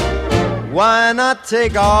 why not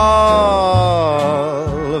take all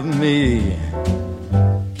of me?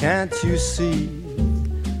 Can't you see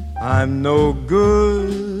I'm no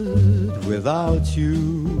good without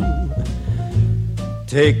you.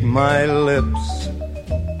 Take my lips,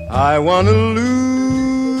 I want to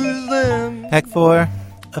lose them. Act 4,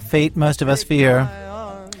 a fate most of us fear.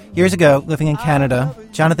 Years ago, living in Canada,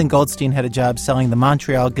 Jonathan Goldstein had a job selling the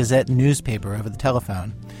Montreal Gazette newspaper over the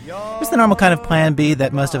telephone. It was the normal kind of plan B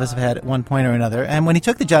that most of us have had at one point or another, and when he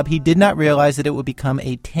took the job, he did not realize that it would become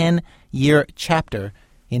a 10-year chapter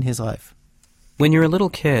in his life. When you're a little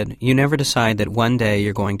kid, you never decide that one day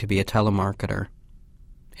you're going to be a telemarketer.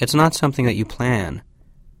 It's not something that you plan.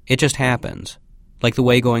 It just happens, like the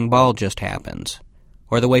way going bald just happens,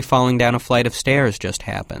 or the way falling down a flight of stairs just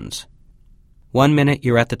happens. 1 minute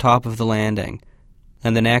you're at the top of the landing,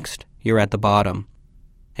 and the next you're at the bottom,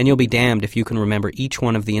 and you'll be damned if you can remember each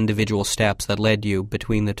one of the individual steps that led you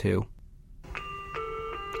between the two.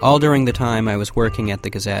 All during the time I was working at the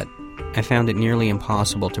Gazette, I found it nearly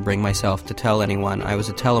impossible to bring myself to tell anyone I was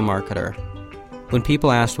a telemarketer. When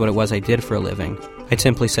people asked what it was I did for a living, I'd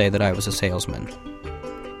simply say that I was a salesman.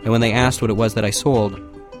 And when they asked what it was that I sold,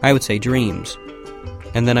 I would say dreams.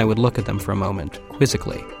 And then I would look at them for a moment,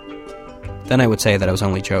 quizzically. Then I would say that I was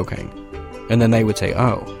only joking. And then they would say,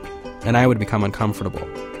 oh. And I would become uncomfortable.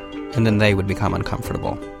 And then they would become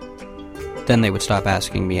uncomfortable. Then they would stop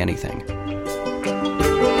asking me anything.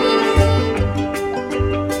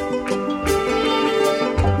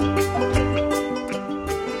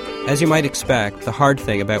 As you might expect, the hard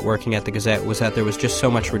thing about working at the Gazette was that there was just so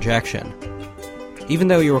much rejection. Even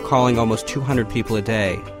though you were calling almost 200 people a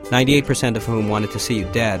day, 98% of whom wanted to see you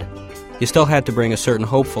dead, you still had to bring a certain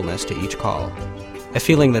hopefulness to each call. A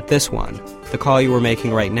feeling that this one, the call you were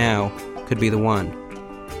making right now, could be the one.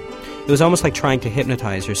 It was almost like trying to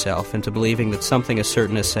hypnotize yourself into believing that something as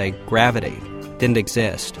certain as, say, gravity didn't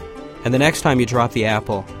exist. And the next time you drop the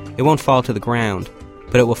apple, it won't fall to the ground,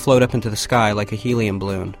 but it will float up into the sky like a helium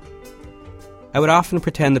balloon. I would often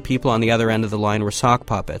pretend the people on the other end of the line were sock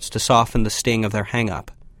puppets to soften the sting of their hang-up.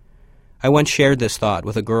 I once shared this thought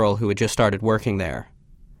with a girl who had just started working there.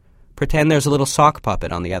 Pretend there's a little sock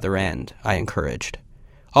puppet on the other end, I encouraged.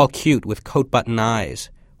 All cute with coat-button eyes,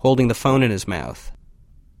 holding the phone in his mouth.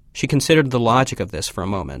 She considered the logic of this for a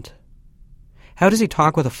moment. How does he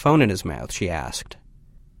talk with a phone in his mouth, she asked.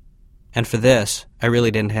 And for this, I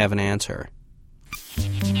really didn't have an answer.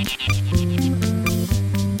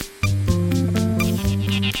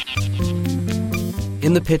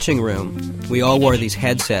 In the pitching room, we all wore these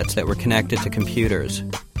headsets that were connected to computers.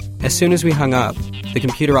 As soon as we hung up, the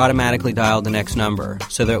computer automatically dialed the next number,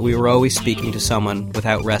 so that we were always speaking to someone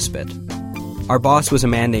without respite. Our boss was a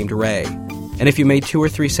man named Ray, and if you made 2 or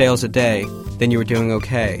 3 sales a day, then you were doing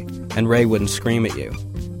okay, and Ray wouldn't scream at you.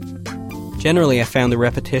 Generally, I found the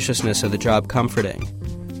repetitiousness of the job comforting.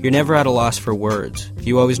 You're never at a loss for words.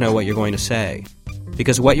 You always know what you're going to say.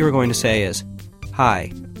 Because what you were going to say is,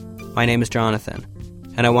 "Hi, my name is Jonathan,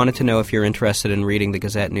 and I wanted to know if you're interested in reading the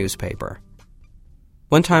Gazette newspaper."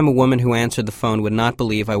 One time a woman who answered the phone would not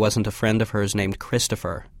believe I wasn't a friend of hers named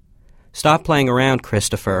Christopher. "Stop playing around,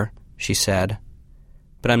 Christopher," she said.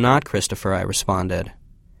 "But I'm not Christopher," I responded.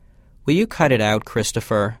 "Will you cut it out,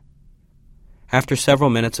 Christopher?" After several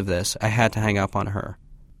minutes of this, I had to hang up on her.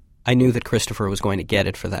 I knew that Christopher was going to get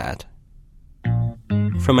it for that.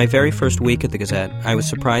 From my very first week at the Gazette, I was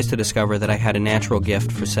surprised to discover that I had a natural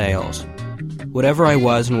gift for sales. Whatever I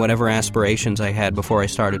was and whatever aspirations I had before I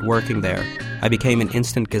started working there, I became an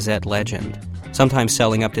instant Gazette legend, sometimes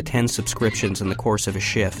selling up to 10 subscriptions in the course of a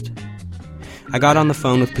shift. I got on the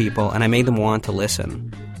phone with people and I made them want to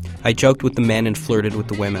listen. I joked with the men and flirted with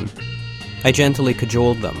the women. I gently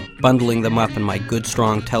cajoled them, bundling them up in my good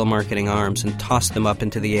strong telemarketing arms and tossed them up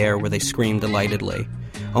into the air where they screamed delightedly,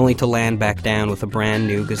 only to land back down with a brand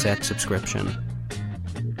new Gazette subscription.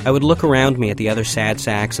 I would look around me at the other sad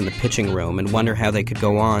sacks in the pitching room and wonder how they could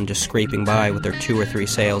go on just scraping by with their 2 or 3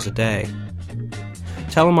 sales a day.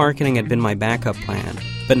 Telemarketing had been my backup plan,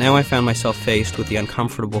 but now I found myself faced with the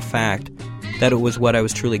uncomfortable fact that it was what I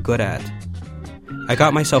was truly good at. I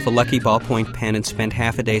got myself a lucky ballpoint pen and spent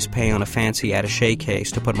half a day's pay on a fancy attaché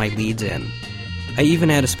case to put my leads in. I even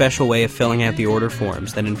had a special way of filling out the order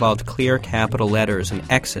forms that involved clear capital letters and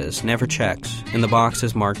X's, never checks, in the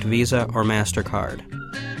boxes marked Visa or MasterCard.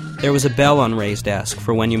 There was a bell on Ray's desk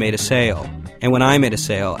for when you made a sale, and when I made a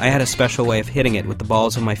sale, I had a special way of hitting it with the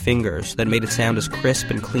balls of my fingers that made it sound as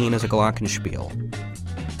crisp and clean as a glockenspiel.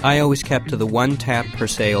 I always kept to the 1 tap per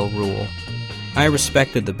sale rule. I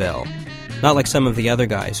respected the bell, not like some of the other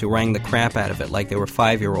guys who rang the crap out of it like they were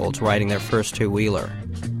 5-year-olds riding their first 2-wheeler.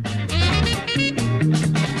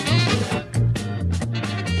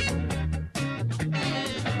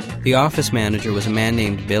 The office manager was a man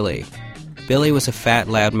named Billy. Billy was a fat,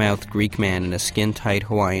 loud-mouthed Greek man in a skin-tight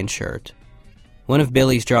Hawaiian shirt. One of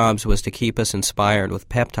Billy's jobs was to keep us inspired with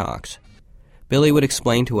pep talks. Billy would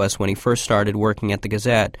explain to us when he first started working at the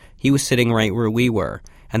Gazette, he was sitting right where we were,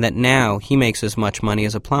 and that now he makes as much money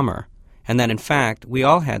as a plumber, and that in fact we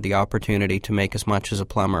all had the opportunity to make as much as a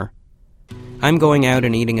plumber. "I'm going out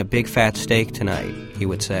and eating a big fat steak tonight," he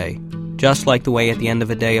would say, just like the way at the end of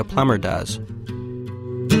a day a plumber does.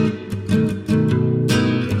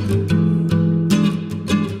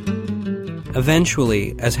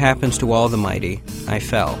 Eventually, as happens to all the mighty, I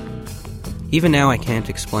fell. Even now I can't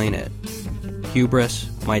explain it. Hubris,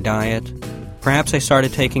 my diet. Perhaps I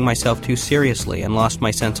started taking myself too seriously and lost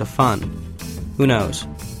my sense of fun. Who knows?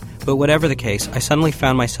 But whatever the case, I suddenly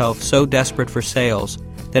found myself so desperate for sales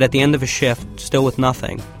that at the end of a shift, still with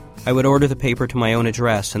nothing, I would order the paper to my own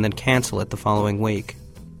address and then cancel it the following week.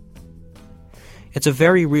 It's a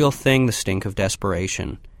very real thing, the stink of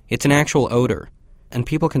desperation. It's an actual odor, and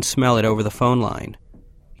people can smell it over the phone line.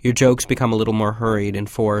 Your jokes become a little more hurried and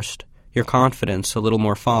forced, your confidence a little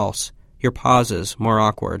more false, your pauses more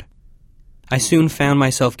awkward. I soon found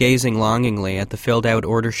myself gazing longingly at the filled-out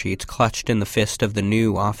order sheets clutched in the fist of the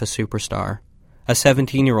new office superstar, a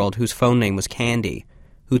 17-year-old whose phone name was Candy,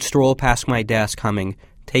 who'd stroll past my desk humming,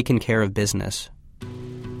 "Taken care of business."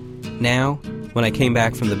 Now, when I came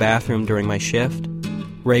back from the bathroom during my shift,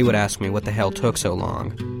 Ray would ask me what the hell took so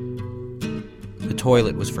long. The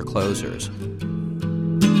toilet was for closers.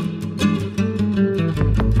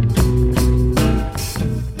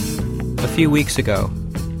 A few weeks ago,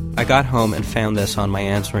 I got home and found this on my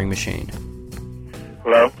answering machine.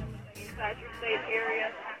 Hello?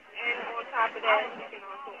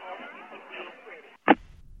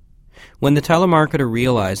 When the telemarketer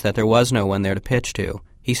realized that there was no one there to pitch to,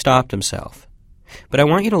 he stopped himself. But I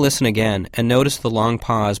want you to listen again and notice the long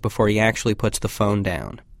pause before he actually puts the phone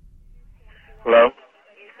down. Hello?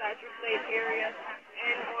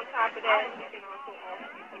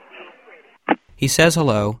 He says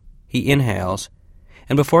hello, he inhales,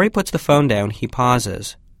 and before he puts the phone down, he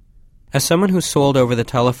pauses. As someone who's sold over the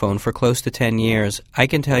telephone for close to 10 years, I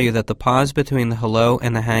can tell you that the pause between the hello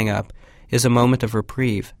and the hang-up is a moment of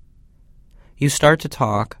reprieve. You start to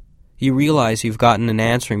talk, you realize you've gotten an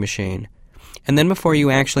answering machine, and then before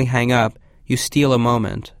you actually hang up, you steal a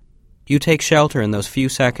moment. You take shelter in those few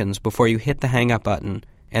seconds before you hit the hang-up button,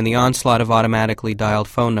 and the onslaught of automatically dialed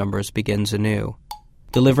phone numbers begins anew,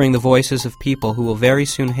 delivering the voices of people who will very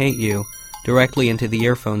soon hate you directly into the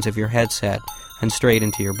earphones of your headset and straight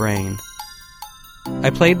into your brain. I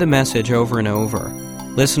played the message over and over,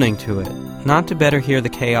 listening to it, not to better hear the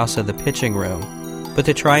chaos of the pitching room, but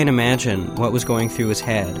to try and imagine what was going through his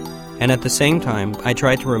head, and at the same time, I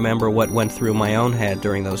tried to remember what went through my own head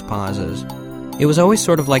during those pauses. It was always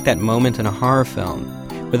sort of like that moment in a horror film,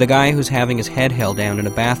 where the guy who's having his head held down in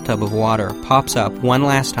a bathtub of water pops up one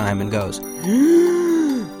last time and goes,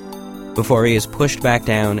 before he is pushed back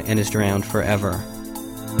down and is drowned forever.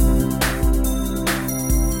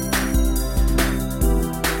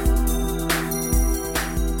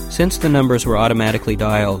 Since the numbers were automatically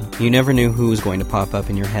dialed, you never knew who was going to pop up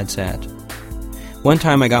in your headset. One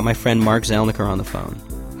time I got my friend Mark Zelniker on the phone,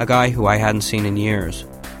 a guy who I hadn't seen in years.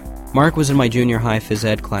 Mark was in my junior high phys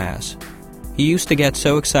ed class. He used to get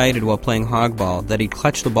so excited while playing hogball that he'd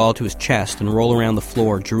clutch the ball to his chest and roll around the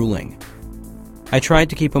floor drooling. I tried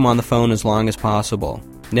to keep him on the phone as long as possible,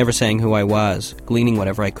 never saying who I was, gleaning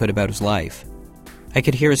whatever I could about his life. I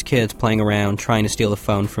could hear his kids playing around, trying to steal the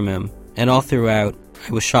phone from him, and all throughout,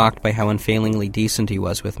 I was shocked by how unfailingly decent he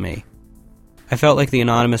was with me. I felt like the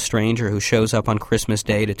anonymous stranger who shows up on Christmas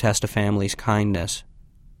Day to test a family's kindness.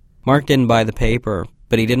 Mark didn't buy the paper,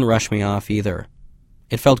 but he didn't rush me off either.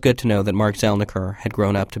 It felt good to know that Mark Zelniker had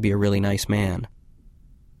grown up to be a really nice man.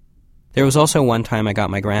 There was also one time I got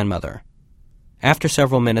my grandmother. After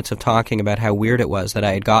several minutes of talking about how weird it was that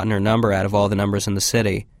I had gotten her number out of all the numbers in the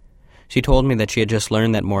city, she told me that she had just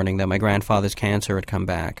learned that morning that my grandfather's cancer had come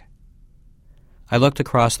back. I looked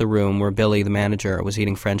across the room where Billy, the manager, was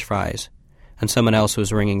eating French fries, and someone else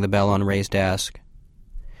was ringing the bell on Ray's desk.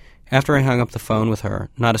 After I hung up the phone with her,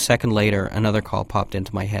 not a second later, another call popped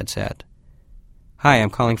into my headset. "Hi, I'm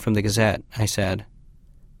calling from the Gazette," I said.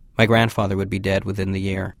 My grandfather would be dead within the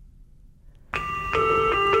year.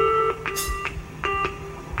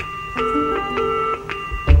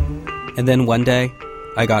 And then one day,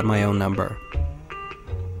 I got my own number.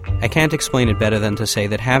 I can't explain it better than to say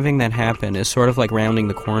that having that happen is sort of like rounding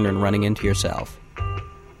the corner and running into yourself.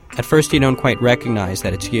 At first you don't quite recognize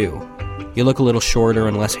that it's you. You look a little shorter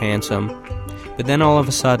and less handsome, but then all of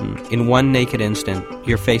a sudden, in one naked instant,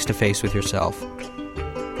 you're face to face with yourself.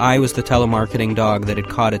 I was the telemarketing dog that had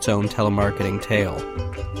caught its own telemarketing tail.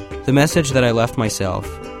 The message that I left myself,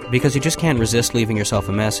 Because you just can't resist leaving yourself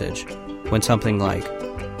a message when something like,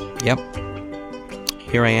 "Yep,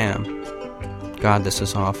 here I am. God, this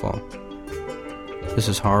is awful. This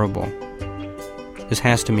is horrible. This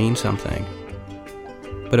has to mean something."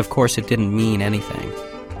 But of course it didn't mean anything.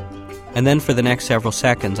 And then for the next several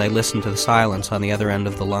seconds I listened to the silence on the other end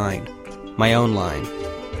of the line, my own line,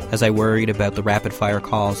 as I worried about the rapid-fire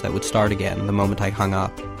calls that would start again the moment I hung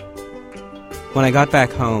up. When I got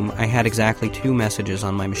back home, I had exactly 2 messages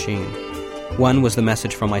on my machine. One was the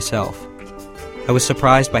message from myself. I was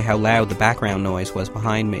surprised by how loud the background noise was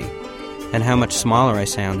behind me, and how much smaller I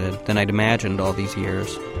sounded than I'd imagined all these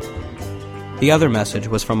years. The other message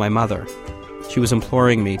was from my mother. She was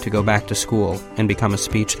imploring me to go back to school and become a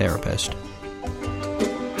speech therapist.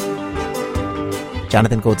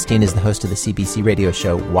 Jonathan Goldstein is the host of the CBC radio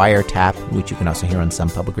show Wiretap, which you can also hear on some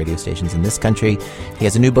public radio stations in this country. He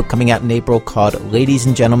has a new book coming out in April called Ladies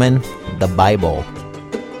and Gentlemen, the Bible.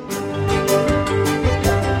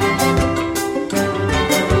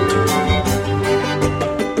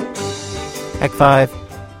 Act 5,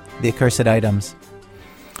 the accursed items.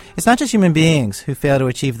 It's not just human beings who fail to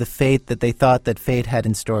achieve the fate that they thought that fate had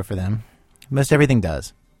in store for them. Most everything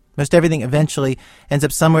does. Most everything eventually ends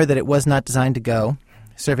up somewhere that it was not designed to go,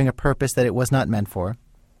 serving a purpose that it was not meant for,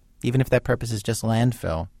 even if that purpose is just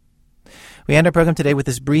landfill. We end our program today with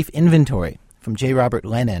this brief inventory from J. Robert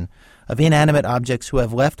Lennon of inanimate objects who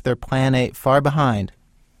have left their Plan A far behind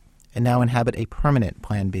and now inhabit a permanent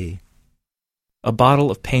Plan B. A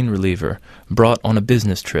bottle of pain reliever brought on a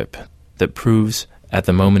business trip that proves, at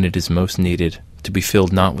the moment it is most needed, to be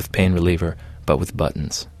filled not with pain reliever, but with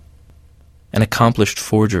buttons. An accomplished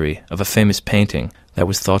forgery of a famous painting that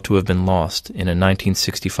was thought to have been lost in a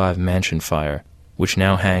 1965 mansion fire, which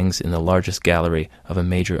now hangs in the largest gallery of a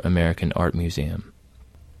major American art museum.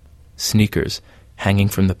 Sneakers hanging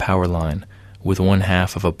from the power line, with one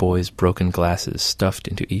half of a boy's broken glasses stuffed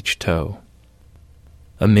into each toe.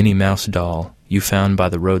 A Minnie Mouse doll you found by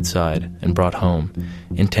the roadside and brought home,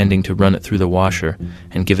 intending to run it through the washer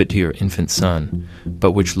and give it to your infant son,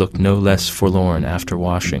 but which looked no less forlorn after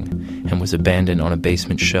washing, and was abandoned on a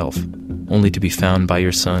basement shelf, only to be found by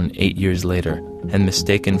your son 8 years later, and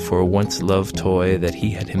mistaken for a once-loved toy that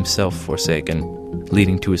he had himself forsaken,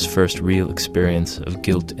 leading to his first real experience of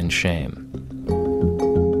guilt and shame.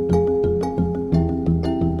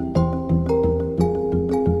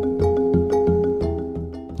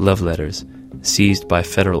 Love letters, seized by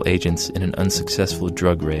federal agents in an unsuccessful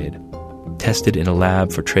drug raid, tested in a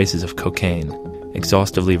lab for traces of cocaine,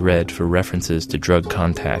 exhaustively read for references to drug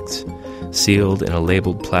contacts, sealed in a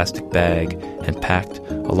labeled plastic bag and packed,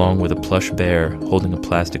 along with a plush bear holding a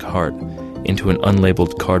plastic heart, into an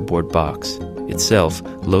unlabeled cardboard box, itself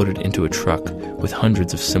loaded into a truck with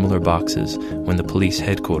hundreds of similar boxes when the police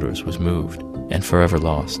headquarters was moved, and forever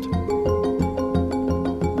lost.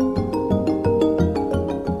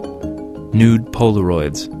 Nude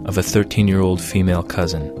Polaroids of a 13-year-old female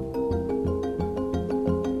cousin.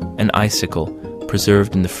 An icicle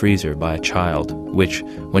preserved in the freezer by a child, which,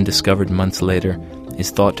 when discovered months later,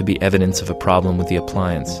 is thought to be evidence of a problem with the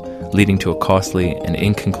appliance, leading to a costly and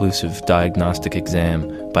inconclusive diagnostic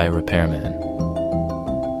exam by a repairman.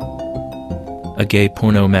 A gay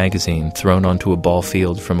porno magazine thrown onto a ball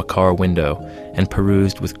field from a car window and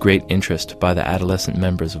perused with great interest by the adolescent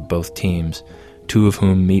members of both teams, 2 of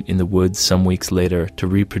whom meet in the woods some weeks later to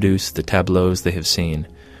reproduce the tableaus they have seen,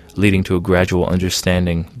 leading to a gradual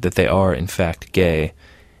understanding that they are, in fact, gay,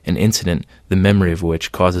 an incident the memory of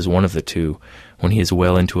which causes one of the 2, when he is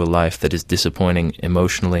well into a life that is disappointing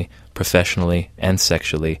emotionally, professionally, and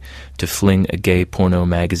sexually, to fling a gay porno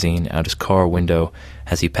magazine out his car window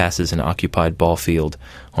as he passes an occupied ball field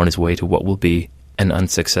on his way to what will be an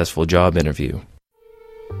unsuccessful job interview.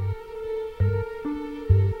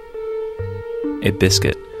 A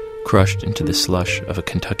biscuit crushed into the slush of a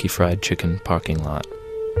Kentucky Fried Chicken parking lot.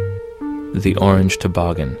 The orange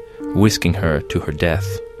toboggan whisking her to her death.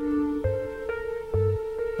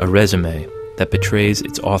 A resume that betrays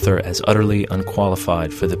its author as utterly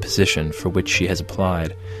unqualified for the position for which she has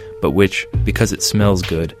applied, but which, because it smells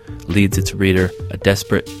good, leads its reader, a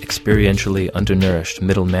desperate, experientially undernourished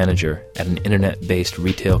middle manager at an internet-based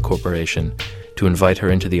retail corporation, to invite her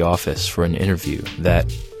into the office for an interview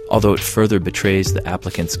that, although it further betrays the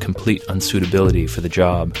applicant's complete unsuitability for the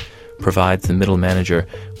job, provides the middle manager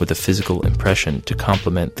with a physical impression to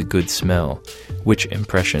complement the good smell, which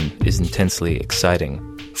impression is intensely exciting,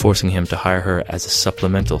 forcing him to hire her as a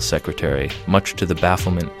supplemental secretary, much to the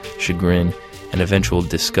bafflement, chagrin, and eventual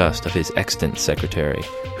disgust of his extant secretary,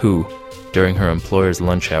 who, during her employer's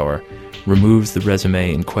lunch hour, removes the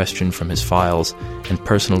resume in question from his files and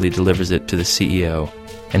personally delivers it to the CEO,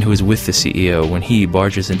 and who is with the CEO when he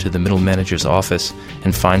barges into the middle manager's office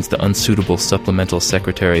and finds the unsuitable supplemental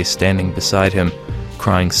secretary standing beside him,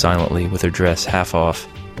 crying silently with her dress half off,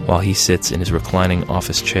 while he sits in his reclining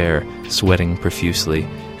office chair, sweating profusely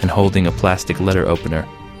and holding a plastic letter opener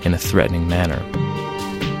in a threatening manner.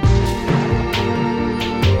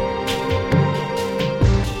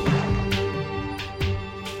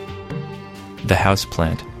 The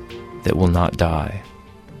houseplant that will not die.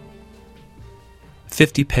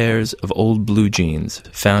 50 pairs of old blue jeans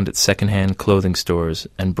found at second-hand clothing stores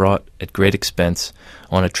and brought at great expense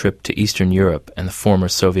on a trip to Eastern Europe and the former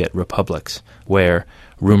Soviet republics, where,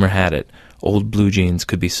 rumor had it, old blue jeans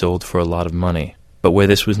could be sold for a lot of money, but where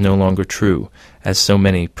this was no longer true, as so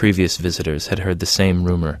many previous visitors had heard the same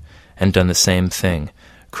rumor and done the same thing,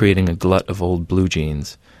 creating a glut of old blue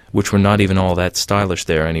jeans, which were not even all that stylish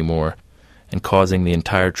there anymore, and causing the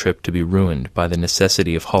entire trip to be ruined by the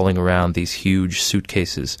necessity of hauling around these huge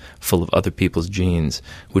suitcases full of other people's jeans,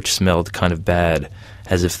 which smelled kind of bad,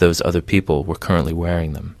 as if those other people were currently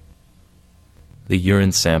wearing them. The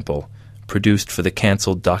urine sample, produced for the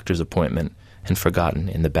cancelled doctor's appointment and forgotten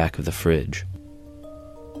in the back of the fridge.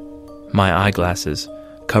 My eyeglasses,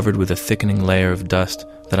 covered with a thickening layer of dust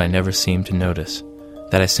that I never seem to notice,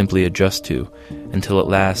 that I simply adjust to, until at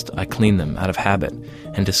last I clean them out of habit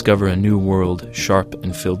and discover a new world sharp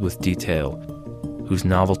and filled with detail, whose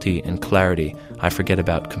novelty and clarity I forget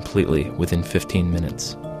about completely within 15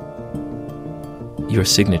 minutes. Your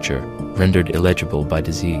signature rendered illegible by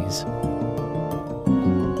disease.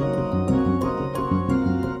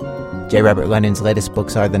 J. Robert London's latest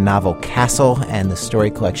books are the novel Castle and the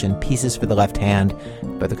story collection Pieces for the Left Hand,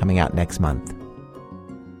 both are coming out next month.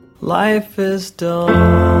 Life is dull,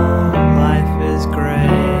 life is gray.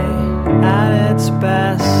 At its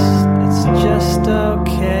best, it's just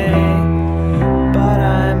okay. But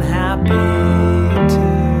I'm happy to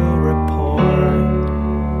report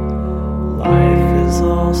life is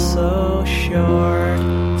also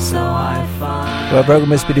short, so I find... Well, the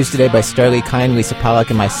program was produced today by Starlee Kine, Lisa Pollack,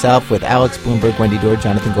 and myself, with Alex Bloomberg, Wendy Dorr,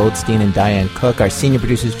 Jonathan Goldstein, and Diane Cook. Our senior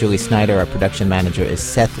producer is Julie Snyder. Our production manager is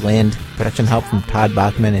Seth Lind. Production help from Todd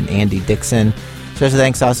Bachman and Andy Dixon. Special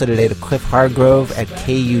thanks also today to Cliff Hargrove at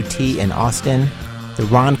KUT in Austin. The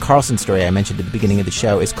Ron Carlson story I mentioned at the beginning of the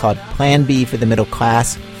show is called Plan B for the Middle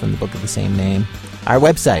Class, from the book of the same name. Our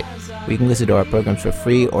website, where you can listen to our programs for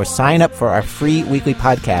free or sign up for our free weekly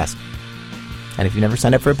podcast. And if you've never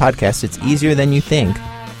signed up for a podcast, it's easier than you think.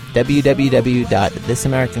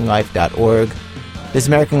 www.thisamericanlife.org. This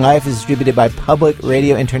American Life is distributed by Public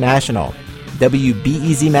Radio International.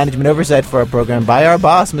 WBEZ management oversight for our program by our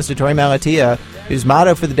boss, Mr. Torey Malatia, whose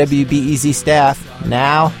motto for the WBEZ staff,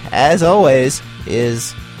 now, as always,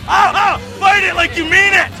 is... Fight it like you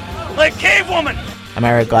mean it! Like Cave Woman! I'm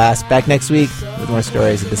Eric Glass, back next week with more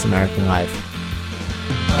stories of This American Life.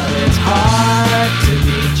 It's hard to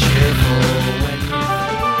be cheerful when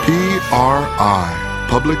PRI,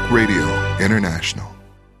 Public Radio International.